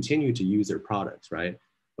so you continue to use their products, right?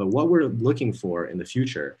 But what we're looking for in the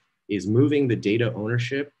future is moving the data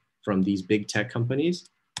ownership from these big tech companies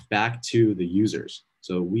back to the users.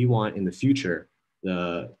 So we want in the future,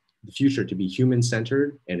 the future to be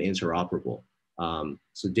human-centered and interoperable.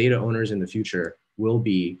 So data owners in the future will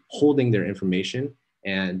be holding their information.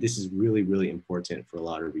 And this is really, really important for a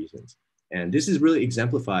lot of reasons. And this is really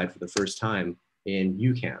exemplified for the first time in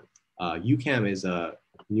UCAM. UCAM is a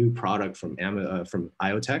new product from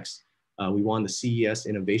IoTeX. We won the CES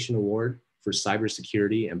Innovation Award for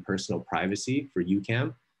Cybersecurity and Personal Privacy for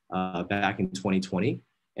UCAM back in 2020.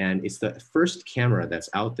 And it's the first camera that's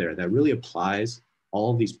out there that really applies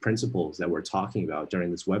all of these principles that we're talking about during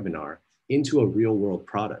this webinar into a real world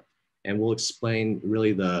product. And we'll explain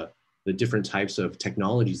really the different types of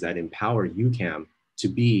technologies that empower UCAM to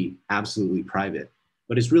be absolutely private.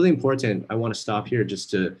 But it's really important. I want to stop here just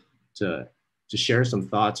to share some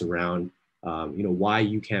thoughts around why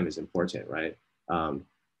UCAM is important, right?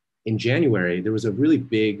 In January, there was a really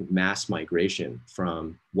big mass migration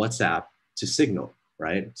from WhatsApp to Signal,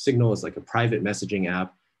 right? Signal is like a private messaging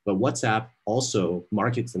app, but WhatsApp also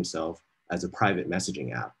markets themselves as a private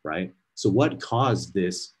messaging app, right? So what caused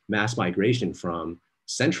this mass migration from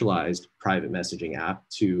centralized private messaging app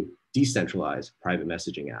to decentralized private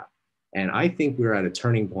messaging app? And I think we're at a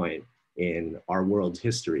turning point in our world's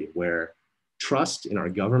history where trust in our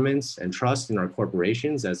governments and trust in our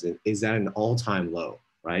corporations is at an all-time low,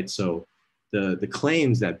 right? So the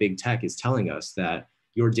claims that big tech is telling us that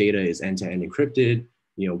your data is end-to-end encrypted,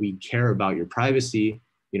 we care about your privacy,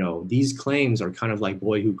 these claims are kind of like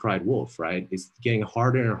boy who cried wolf, right? It's getting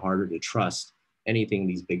harder and harder to trust anything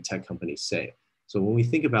these big tech companies say. So when we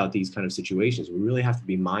think about these kind of situations, we really have to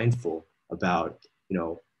be mindful about,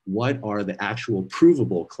 what are the actual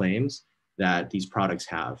provable claims that these products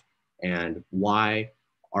have, and why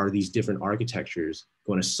are these different architectures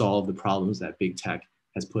going to solve the problems that big tech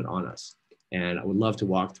has put on us? And I would love to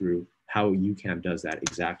walk through how UCAM does that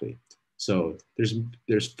exactly. So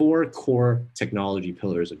there's 4 core technology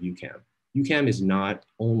pillars of UCAM. UCAM is not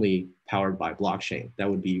only powered by blockchain. That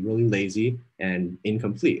would be really lazy and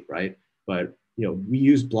incomplete, right? But we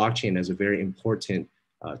use blockchain as a very important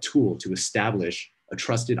tool to establish a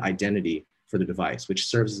trusted identity for the device, which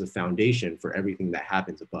serves as a foundation for everything that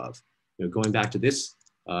happens above. Going back to this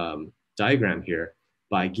diagram here,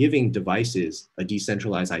 by giving devices a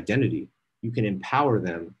decentralized identity, you can empower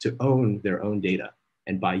them to own their own data.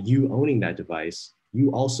 And by you owning that device,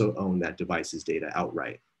 you also own that device's data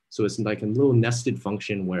outright. So it's like a little nested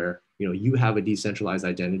function where you have a decentralized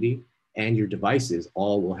identity and your devices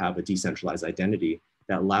all will have a decentralized identity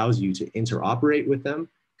that allows you to interoperate with them,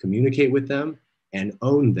 communicate with them, and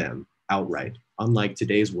own them outright. Unlike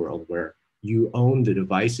today's world where you own the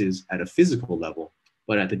devices at a physical level,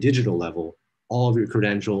 but at the digital level, all of your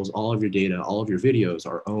credentials, all of your data, all of your videos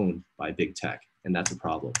are owned by big tech, and that's a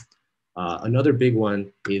problem. Another big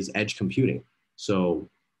one is edge computing. So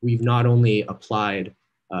we've not only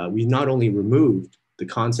removed the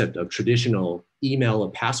concept of traditional email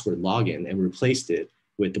or password login and replaced it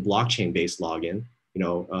with the blockchain-based login.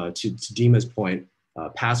 To Dima's point,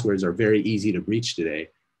 passwords are very easy to breach today,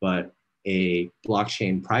 but a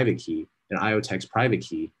blockchain private key, an IoTeX private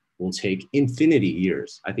key, will take infinity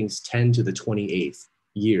years. I think it's 10 to the 28th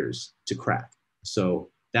years to crack. So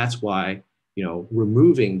that's why,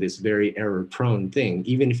 removing this very error-prone thing,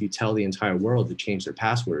 even if you tell the entire world to change their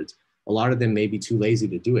passwords, a lot of them may be too lazy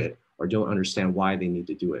to do it or don't understand why they need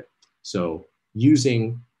to do it. So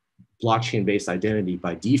using blockchain-based identity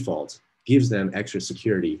by default gives them extra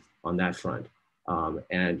security on that front.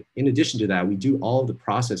 And in addition to that, we do all of the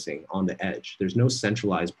processing on the edge. There's no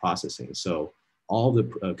centralized processing. So all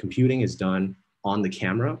the computing is done on the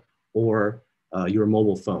camera or your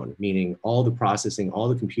mobile phone, meaning all the processing, all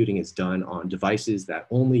the computing is done on devices that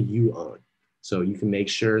only you own. So you can make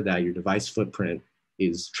sure that your device footprint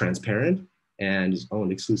is transparent and is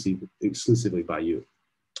owned exclusively by you.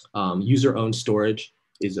 User-owned storage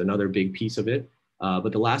is another big piece of it.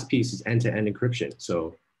 But the last piece is end-to-end encryption.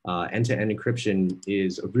 So end-to-end encryption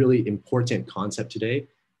is a really important concept today,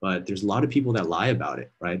 but there's a lot of people that lie about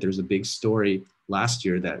it, right? There's a big story last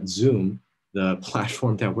year that Zoom, the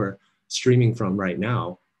platform that we're streaming from right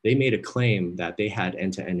now, they made a claim that they had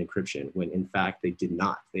end-to-end encryption when in fact they did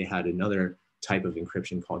not. They had another type of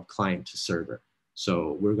encryption called client to server.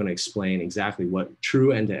 So we're going to explain exactly what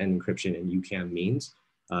true end-to-end encryption in UCAM means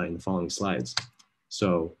in the following slides.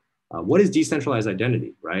 So what is decentralized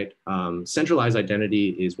identity, right? Centralized identity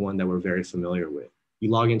is one that we're very familiar with. You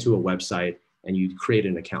log into a website and you create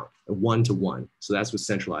an account, a one-to-one. So that's with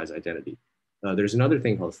centralized identity. There's another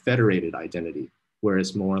thing called federated identity, where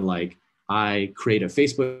it's more like I create a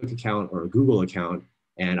Facebook account or a Google account,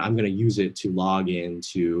 and I'm going to use it to log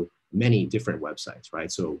into many different websites,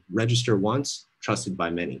 right? So register once, trusted by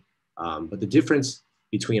many. But the difference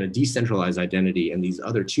between a decentralized identity and these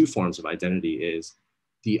other two forms of identity is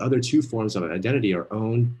the other two forms of identity are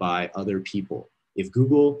owned by other people. If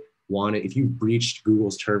you breached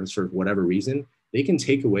Google's terms for whatever reason, they can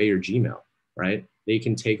take away your Gmail, right? They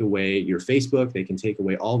can take away your Facebook. They can take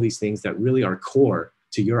away all these things that really are core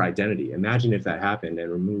to your identity. Imagine if that happened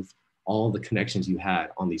and removed all the connections you had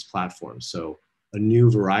on these platforms. So a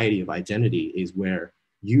new variety of identity is where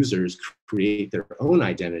users create their own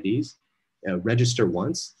identities, register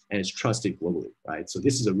once, and it's trusted globally, right? So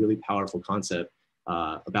this is a really powerful concept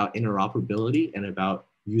about interoperability and about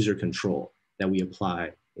user control that we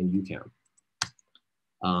apply in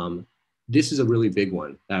UCAM. This is a really big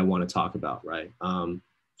one that I want to talk about, right?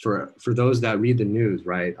 For those that read the news,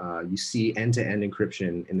 right, you see end-to-end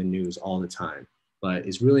encryption in the news all the time, but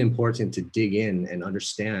it's really important to dig in and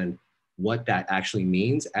understand what that actually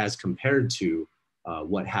means as compared to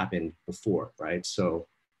what happened before, right? So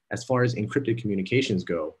as far as encrypted communications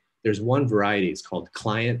go, there's one variety, it's called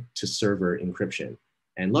client to server encryption.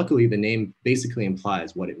 And luckily the name basically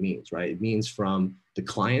implies what it means, right? It means from the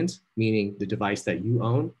client, meaning the device that you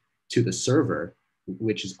own, to the server,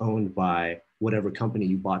 which is owned by whatever company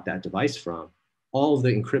you bought that device from. All of the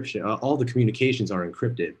encryption, all the communications are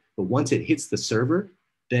encrypted, but once it hits the server,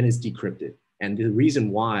 then it's decrypted. And the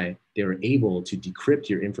reason why they're able to decrypt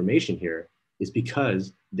your information here is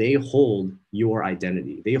because they hold your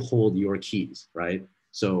identity. They hold your keys, right?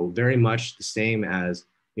 So very much the same as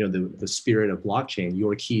the spirit of blockchain,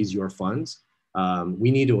 your keys, your funds.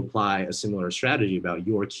 We need to apply a similar strategy about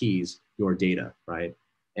your keys, your data, right?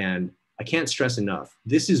 And I can't stress enough,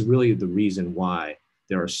 this is really the reason why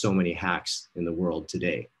there are so many hacks in the world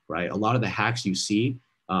today, right? A lot of the hacks you see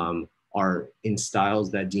are in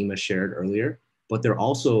styles that Dima shared earlier, but they're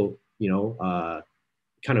also,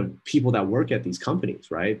 kind of people that work at these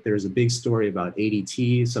companies, right? There's a big story about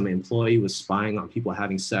ADT, some employee was spying on people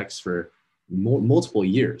having sex for multiple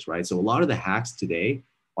years, right? So a lot of the hacks today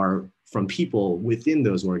are from people within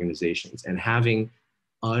those organizations and having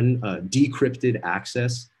decrypted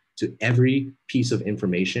access to every piece of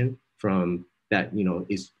information from that,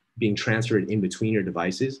 is being transferred in between your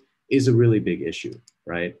devices is a really big issue,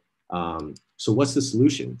 right? So what's the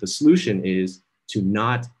solution? The solution is to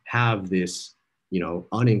not have this,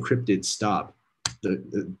 unencrypted stop.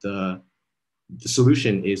 The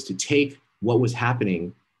solution is to take what was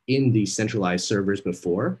happening in these centralized servers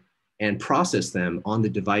before and process them on the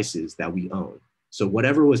devices that we own. So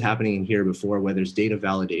whatever was happening in here before, whether it's data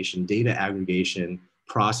validation, data aggregation,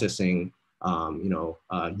 processing,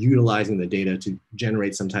 utilizing the data to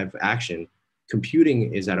generate some type of action,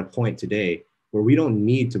 computing is at a point today where we don't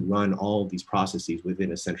need to run all of these processes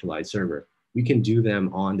within a centralized server. We can do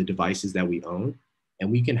them on the devices that we own,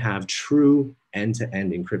 and we can have true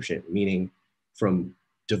end-to-end encryption, meaning from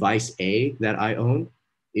device A that I own,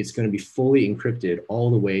 it's going to be fully encrypted all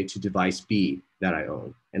the way to device B that I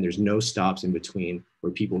own. And there's no stops in between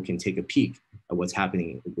where people can take a peek at what's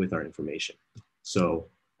happening with our information. So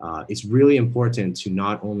it's really important to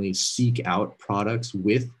not only seek out products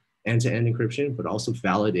with end-to-end encryption, but also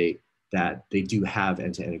validate that they do have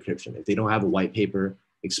end-to-end encryption. If they don't have a white paper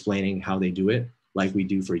explaining how they do it, like we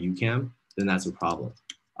do for UCAM, then that's a problem.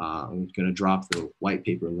 I'm going to drop the white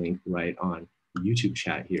paper link right on the YouTube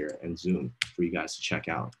chat here and Zoom for you guys to check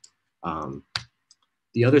out.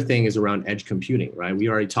 The other thing is around edge computing, right? We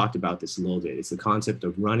already talked about this a little bit. It's the concept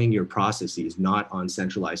of running your processes not on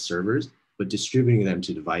centralized servers, but distributing them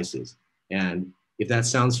to devices. And if that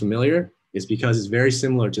sounds familiar, it's because it's very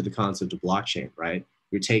similar to the concept of blockchain, right?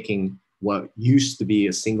 You're taking what used to be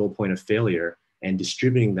a single point of failure and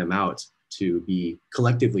distributing them out to be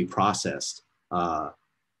collectively processed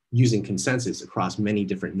using consensus across many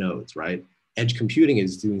different nodes, right? Edge computing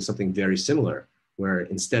is doing something very similar, where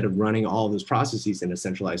instead of running all those processes in a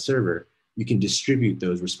centralized server, you can distribute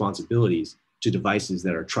those responsibilities to devices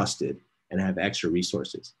that are trusted and have extra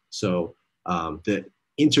resources. So the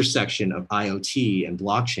intersection of IoT and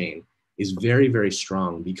blockchain is very, very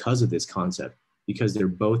strong because of this concept, because they're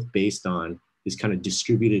both based on this kind of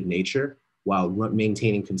distributed nature while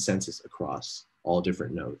maintaining consensus across all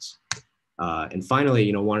different nodes. And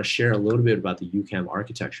finally, want to share a little bit about the UCAM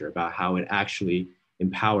architecture, about how it actually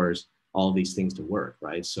empowers all of these things to work,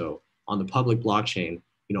 right? So on the public blockchain,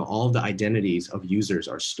 all of the identities of users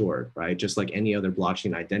are stored, right? Just like any other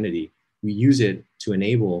blockchain identity, we use it to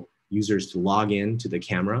enable users to log in to the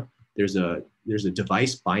camera. There's a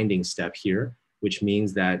device binding step here, which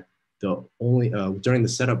means that during the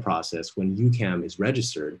setup process, when UCAM is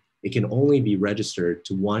registered, it can only be registered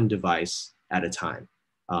to one device at a time.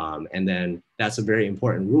 And then that's a very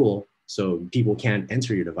important rule. So people can't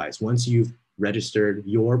enter your device. Once you've registered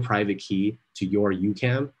your private key to your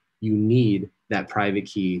UCAM, you need that private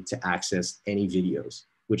key to access any videos,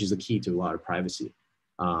 which is a key to a lot of privacy.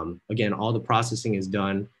 Again, all the processing is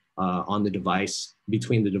done on the device,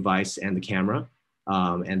 between the device and the camera.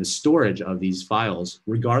 And the storage of these files,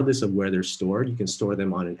 regardless of where they're stored, you can store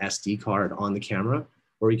them on an SD card on the camera,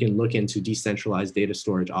 or you can look into decentralized data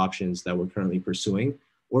storage options that we're currently pursuing,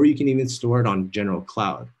 or you can even store it on general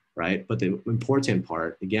cloud, right? But the important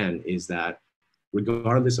part, again, is that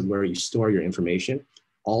regardless of where you store your information,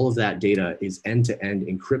 all of that data is end-to-end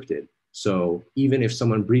encrypted. So even if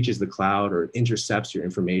someone breaches the cloud or intercepts your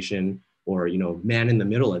information, or man in the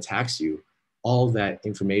middle attacks you, all of that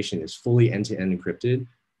information is fully end-to-end encrypted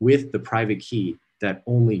with the private key that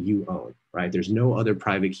only you own, right? There's no other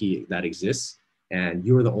private key that exists, and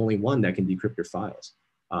you're the only one that can decrypt your files.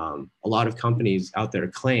 A lot of companies out there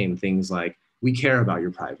claim things like, we care about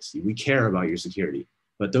your privacy, we care about your security,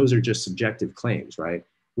 but those are just subjective claims, right?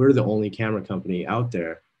 We're the only camera company out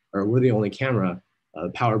there, or we're the only camera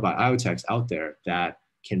powered by IoTeX out there that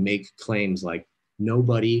can make claims like,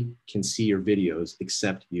 nobody can see your videos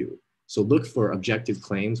except you. So look for objective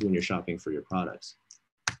claims when you're shopping for your products.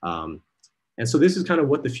 And so this is kind of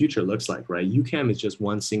what the future looks like, right? UCAM is just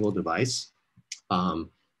one single device.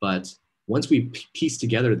 But once we piece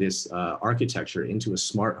together this architecture into a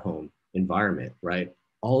smart home environment, right?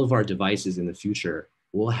 All of our devices in the future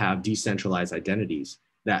will have decentralized identities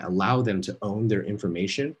that allow them to own their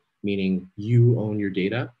information, meaning you own your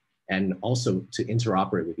data, and also to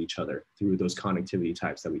interoperate with each other through those connectivity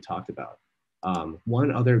types that we talked about.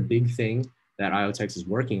 One other big thing that IoTeX is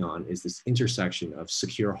working on is this intersection of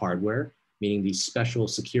secure hardware, meaning these special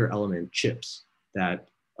secure element chips that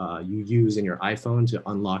you use in your iPhone to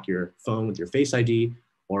unlock your phone with your Face ID,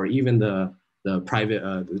 or even the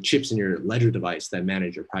chips in your Ledger device that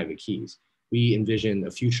manage your private keys. We envision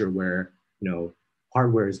a future where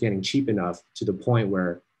hardware is getting cheap enough to the point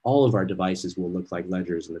where all of our devices will look like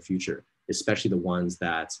ledgers in the future, especially the ones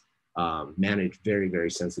that manage very, very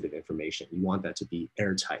sensitive information. You want that to be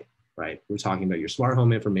airtight, right? We're talking about your smart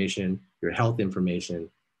home information, your health information,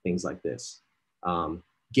 things like this.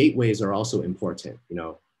 Gateways are also important.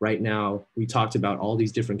 Right now we talked about all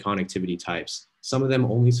these different connectivity types. Some of them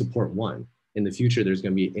only support one. In the future, there's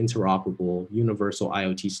going to be interoperable, universal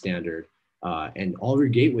IoT standard, and all of your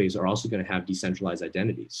gateways are also going to have decentralized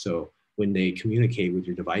identities. So when they communicate with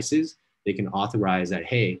your devices, they can authorize that,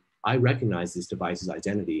 hey, I recognize this device's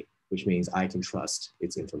identity, which means I can trust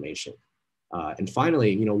its information. And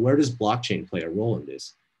finally, where does blockchain play a role in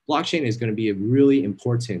this? Blockchain is going to be a really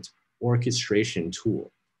important orchestration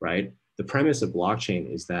tool, right? The premise of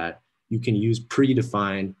blockchain is that you can use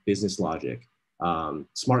predefined business logic,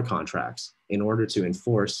 smart contracts, in order to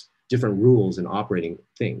enforce different rules and operating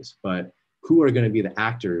things. But who are going to be the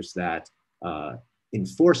actors that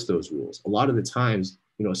enforce those rules? A lot of the times,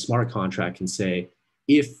 a smart contract can say,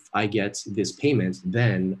 if I get this payment,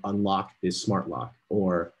 then unlock this smart lock.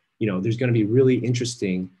 Or, there's going to be really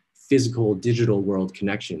interesting physical digital world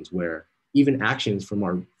connections where even actions from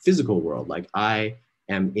our physical world, like I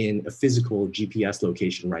am in a physical GPS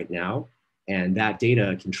location right now, and that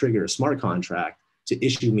data can trigger a smart contract to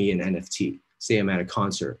issue me an NFT. Say I'm at a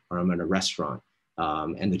concert or I'm at a restaurant,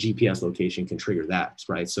 and the GPS location can trigger that,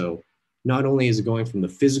 right? So not only is it going from the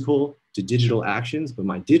physical to digital actions, but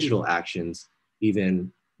my digital actions,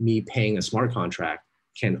 even me paying a smart contract,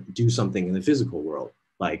 can do something in the physical world,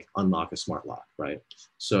 like unlock a smart lock, right?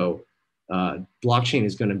 So blockchain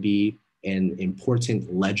is going to be an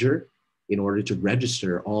important ledger in order to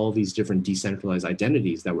register all these different decentralized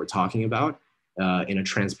identities that we're talking about in a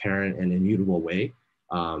transparent and immutable way.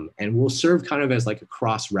 And will serve kind of as like a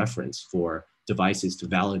cross-reference for devices to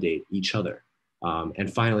validate each other.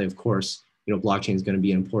 And finally, of course, blockchain is going to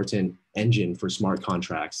be an important engine for smart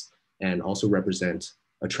contracts and also represent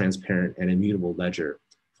a transparent and immutable ledger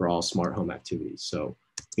for all smart home activities. So,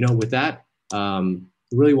 with that,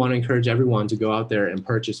 really want to encourage everyone to go out there and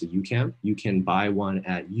purchase a UCAM. You can buy one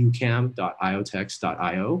at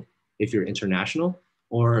ucam.iotex.io if you're international,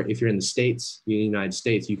 or if you're in the States, in the United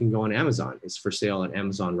States, you can go on Amazon. It's for sale on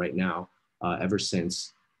Amazon right now, ever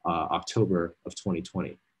since October of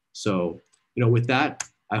 2020. So, with that,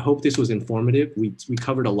 I hope this was informative. We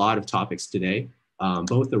covered a lot of topics today,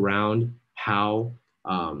 both around how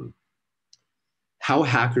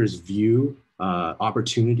hackers view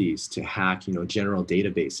opportunities to hack, general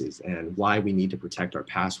databases, and why we need to protect our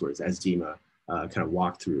passwords, as Dima kind of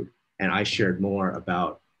walked through. And I shared more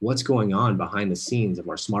about what's going on behind the scenes of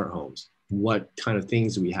our smart homes, what kind of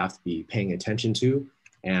things do we have to be paying attention to,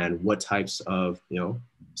 and what types of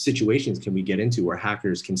situations can we get into where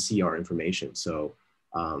hackers can see our information. So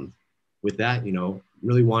with that,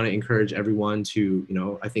 really want to encourage everyone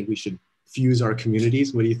to, I think we should fuse our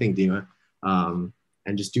communities. What do you think, Dima?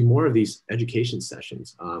 And just do more of these education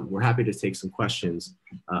sessions. We're happy to take some questions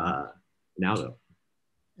now, though.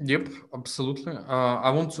 Yep, absolutely. I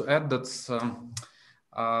want to add that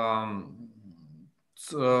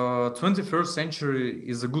 21st century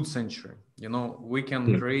is a good century. We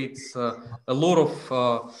can create a lot of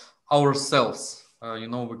ourselves.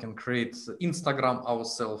 We can create Instagram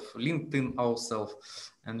ourselves, LinkedIn ourselves,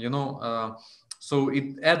 and so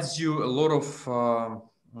it adds you a lot of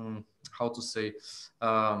how to say,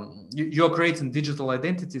 you're creating digital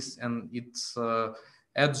identities, and it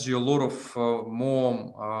adds you a lot of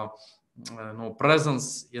more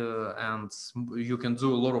presence, and you can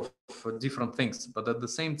do a lot of different things. But at the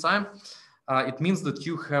same time, it means that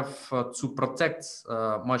you have to protect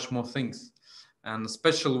much more things. And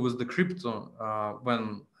especially with the crypto,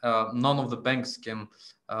 when none of the banks can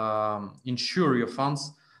insure your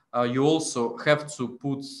funds, you also have to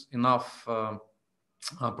put enough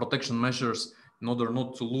protection measures in order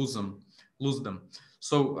not to lose them.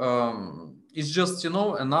 So it's just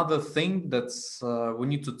another thing that we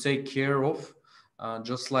need to take care of,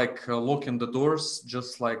 just like locking the doors,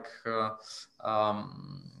 just like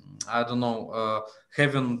I don't know,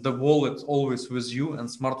 having the wallet always with you and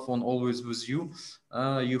smartphone always with you.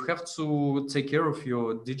 You have to take care of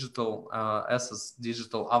your digital assets,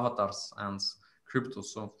 digital avatars, and crypto.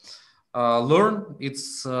 So learn.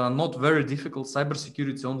 It's not very difficult.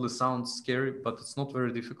 Cybersecurity only sounds scary, but it's not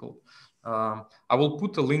very difficult. I will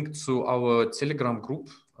put a link to our Telegram group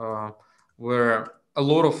where a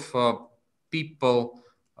lot of people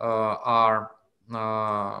are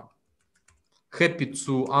happy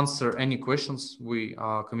to answer any questions. We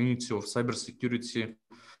are a community of cybersecurity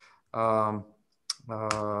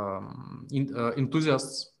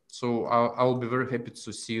enthusiasts. So I will be very happy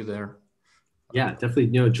to see you there. Yeah, definitely.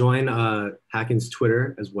 Join Hacken's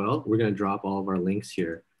Twitter as well. We're going to drop all of our links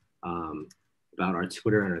here about our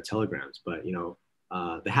Twitter and our Telegrams. But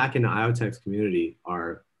the Hacken IoTeX community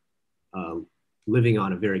are living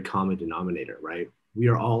on a very common denominator, right? We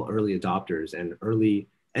are all early adopters and early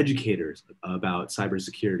educators about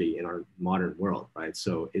cybersecurity in our modern world, right?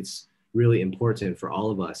 So it's really important for all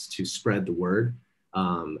of us to spread the word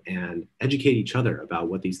and educate each other about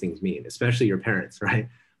what these things mean, especially your parents, right?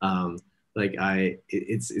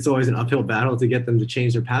 It's always an uphill battle to get them to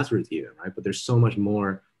change their passwords even, right? But there's so much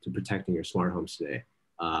more to protecting your smart homes today.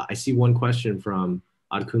 I see one question from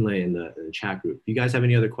Adkunle in the chat group. If you guys have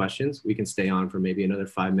any other questions, we can stay on for maybe another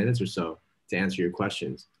 5 minutes or so to answer your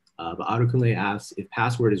questions. But Adkunle asks, if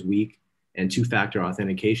password is weak and two-factor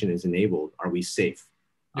authentication is enabled, are we safe?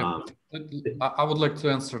 Yeah. I would like to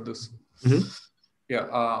answer this. Mm-hmm.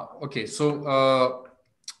 Yeah. Okay. So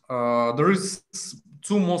there is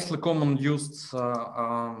two mostly common used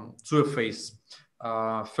 2FAs.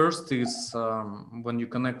 First is when you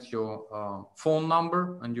connect your phone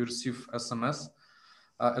number and you receive SMS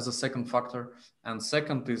as a second factor. And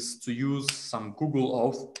second is to use some Google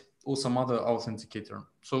Auth or some other authenticator.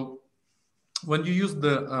 So when you use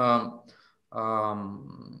the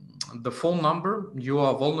phone number, you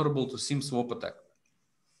are vulnerable to SIM swap attack.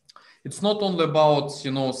 It's not only about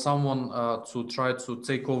someone to try to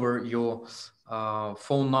take over your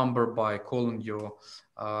phone number by calling your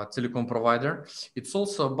telecom provider. It's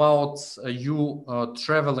also about you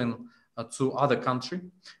traveling to other country,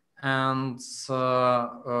 and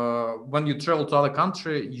when you travel to other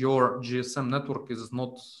country, your GSM network is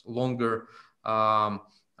not longer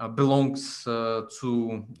belongs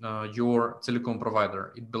to your telecom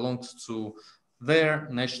provider. It belongs to their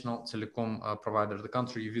national telecom provider, the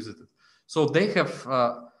country you visited. So they have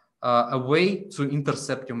a way to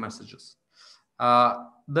intercept your messages.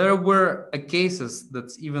 There were cases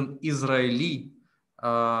that even Israeli,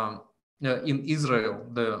 in Israel,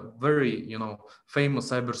 the very famous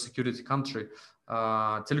cybersecurity country,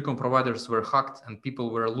 telecom providers were hacked and people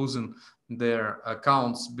were losing their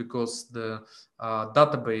accounts because the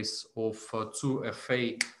database of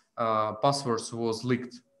 2FA passwords was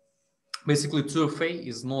leaked. Basically, 2FA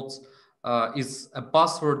is not is a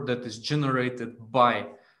password that is generated by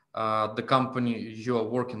the company you are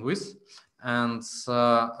working with, and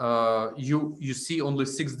you see only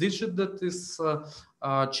 6 digits that is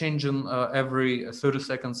changing every 30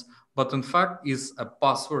 seconds, but in fact is a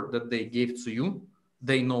password that they gave to you.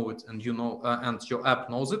 They know it, and and your app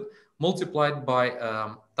knows it, multiplied by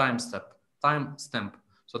timestamp.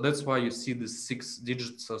 So that's why you see the 6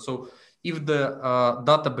 digits. So if the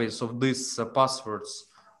database of these passwords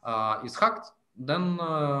is hacked, then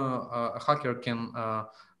a hacker can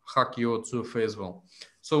hack your 2FA as well.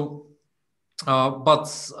 So,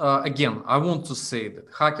 but again, I want to say that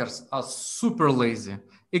hackers are super lazy,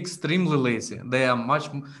 extremely lazy. They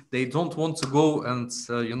don't want to go and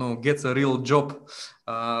get a real job.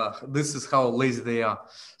 This is how lazy they are.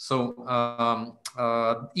 So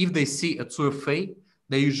if they see a 2FA,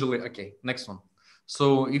 they usually, okay, next one.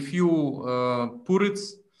 So if you put it,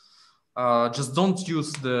 just don't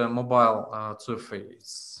use the mobile 2FA.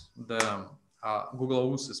 The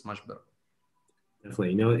Google Auth is much better.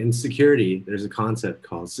 Definitely. In security, there's a concept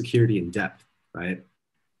called security in depth, right?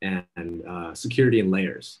 And security in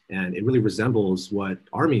layers. And it really resembles what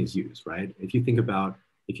armies use, right? If you think about,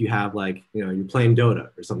 if you have you're playing Dota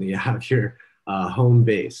or something, you have your home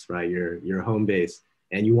base, right? Your home base,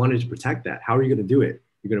 and you wanted to protect that. How are you going to do it?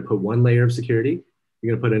 You're going to put one layer of security.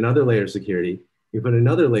 You're going to put another layer of security. You put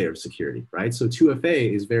another layer of security, right? So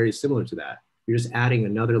 2FA is very similar to that. You're just adding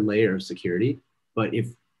another layer of security. But if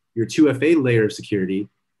your 2FA layer of security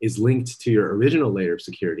is linked to your original layer of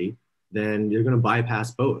security, then you're going to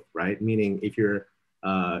bypass both, right? Meaning if your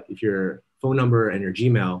phone number and your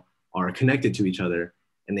Gmail are connected to each other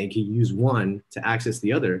and they can use one to access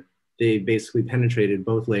the other, they basically penetrated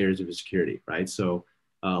both layers of security, right? So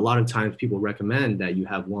a lot of times people recommend that you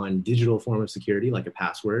have one digital form of security, like a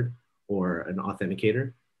password or an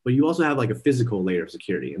authenticator, but you also have like a physical layer of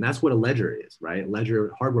security. And that's what a ledger is, right?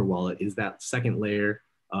 Ledger hardware wallet is that second layer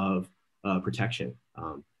of protection.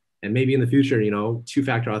 And maybe in the future,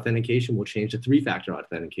 two-factor authentication will change to three-factor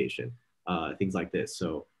authentication, things like this.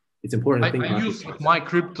 So it's important to think about. I use my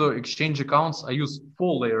crypto exchange accounts. I use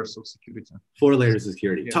 4 layers of security. 4 layers of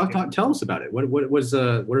security. Yeah. Tell us about it. What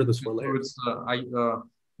are those 4 layers?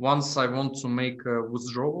 Once I want to make a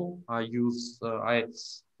withdrawal, I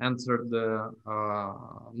enter the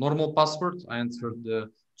normal password. I enter the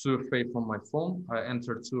 2FA from my phone. I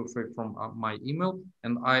enter 2FA from my email,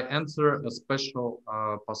 and I enter a special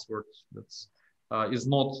password that is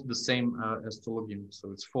not the same as to login.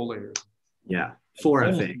 So it's 4 layers. Yeah,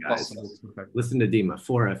 4FA, guys. Listen to Dima.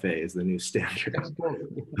 4FA is the new standard.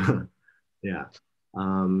 Yeah.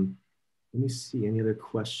 Let me see any other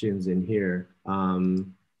questions in here.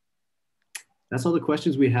 That's all the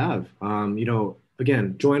questions we have.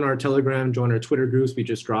 Again, join our Telegram, join our Twitter groups. We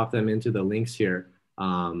just dropped them into the links here.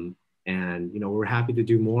 And we're happy to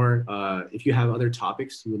do more. If you have other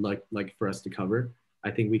topics you would like for us to cover,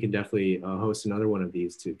 I think we can definitely host another one of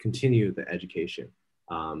these to continue the education.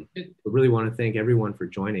 We really want to thank everyone for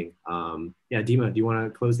joining. Yeah, Dima, do you want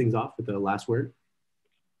to close things off with the last word?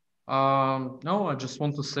 No, I just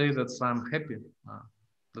want to say that I'm happy.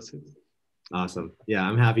 That's it. Awesome. Yeah,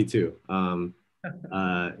 I'm happy too.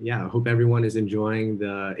 Yeah, I hope everyone is enjoying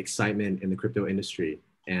the excitement in the crypto industry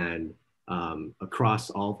and across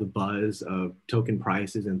all the buzz of token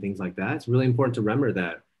prices and things like that. It's really important to remember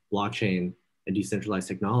that blockchain and decentralized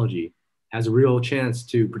technology has a real chance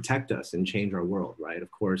to protect us and change our world, right? Of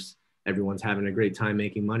course, everyone's having a great time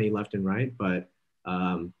making money left and right, but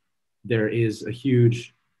there is a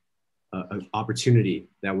huge opportunity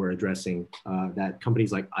that we're addressing that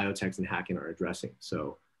companies like IoTeX and Hacken are addressing.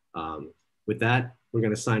 So with that, we're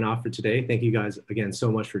going to sign off for today. Thank you guys again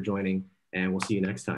so much for joining, and we'll see you next time.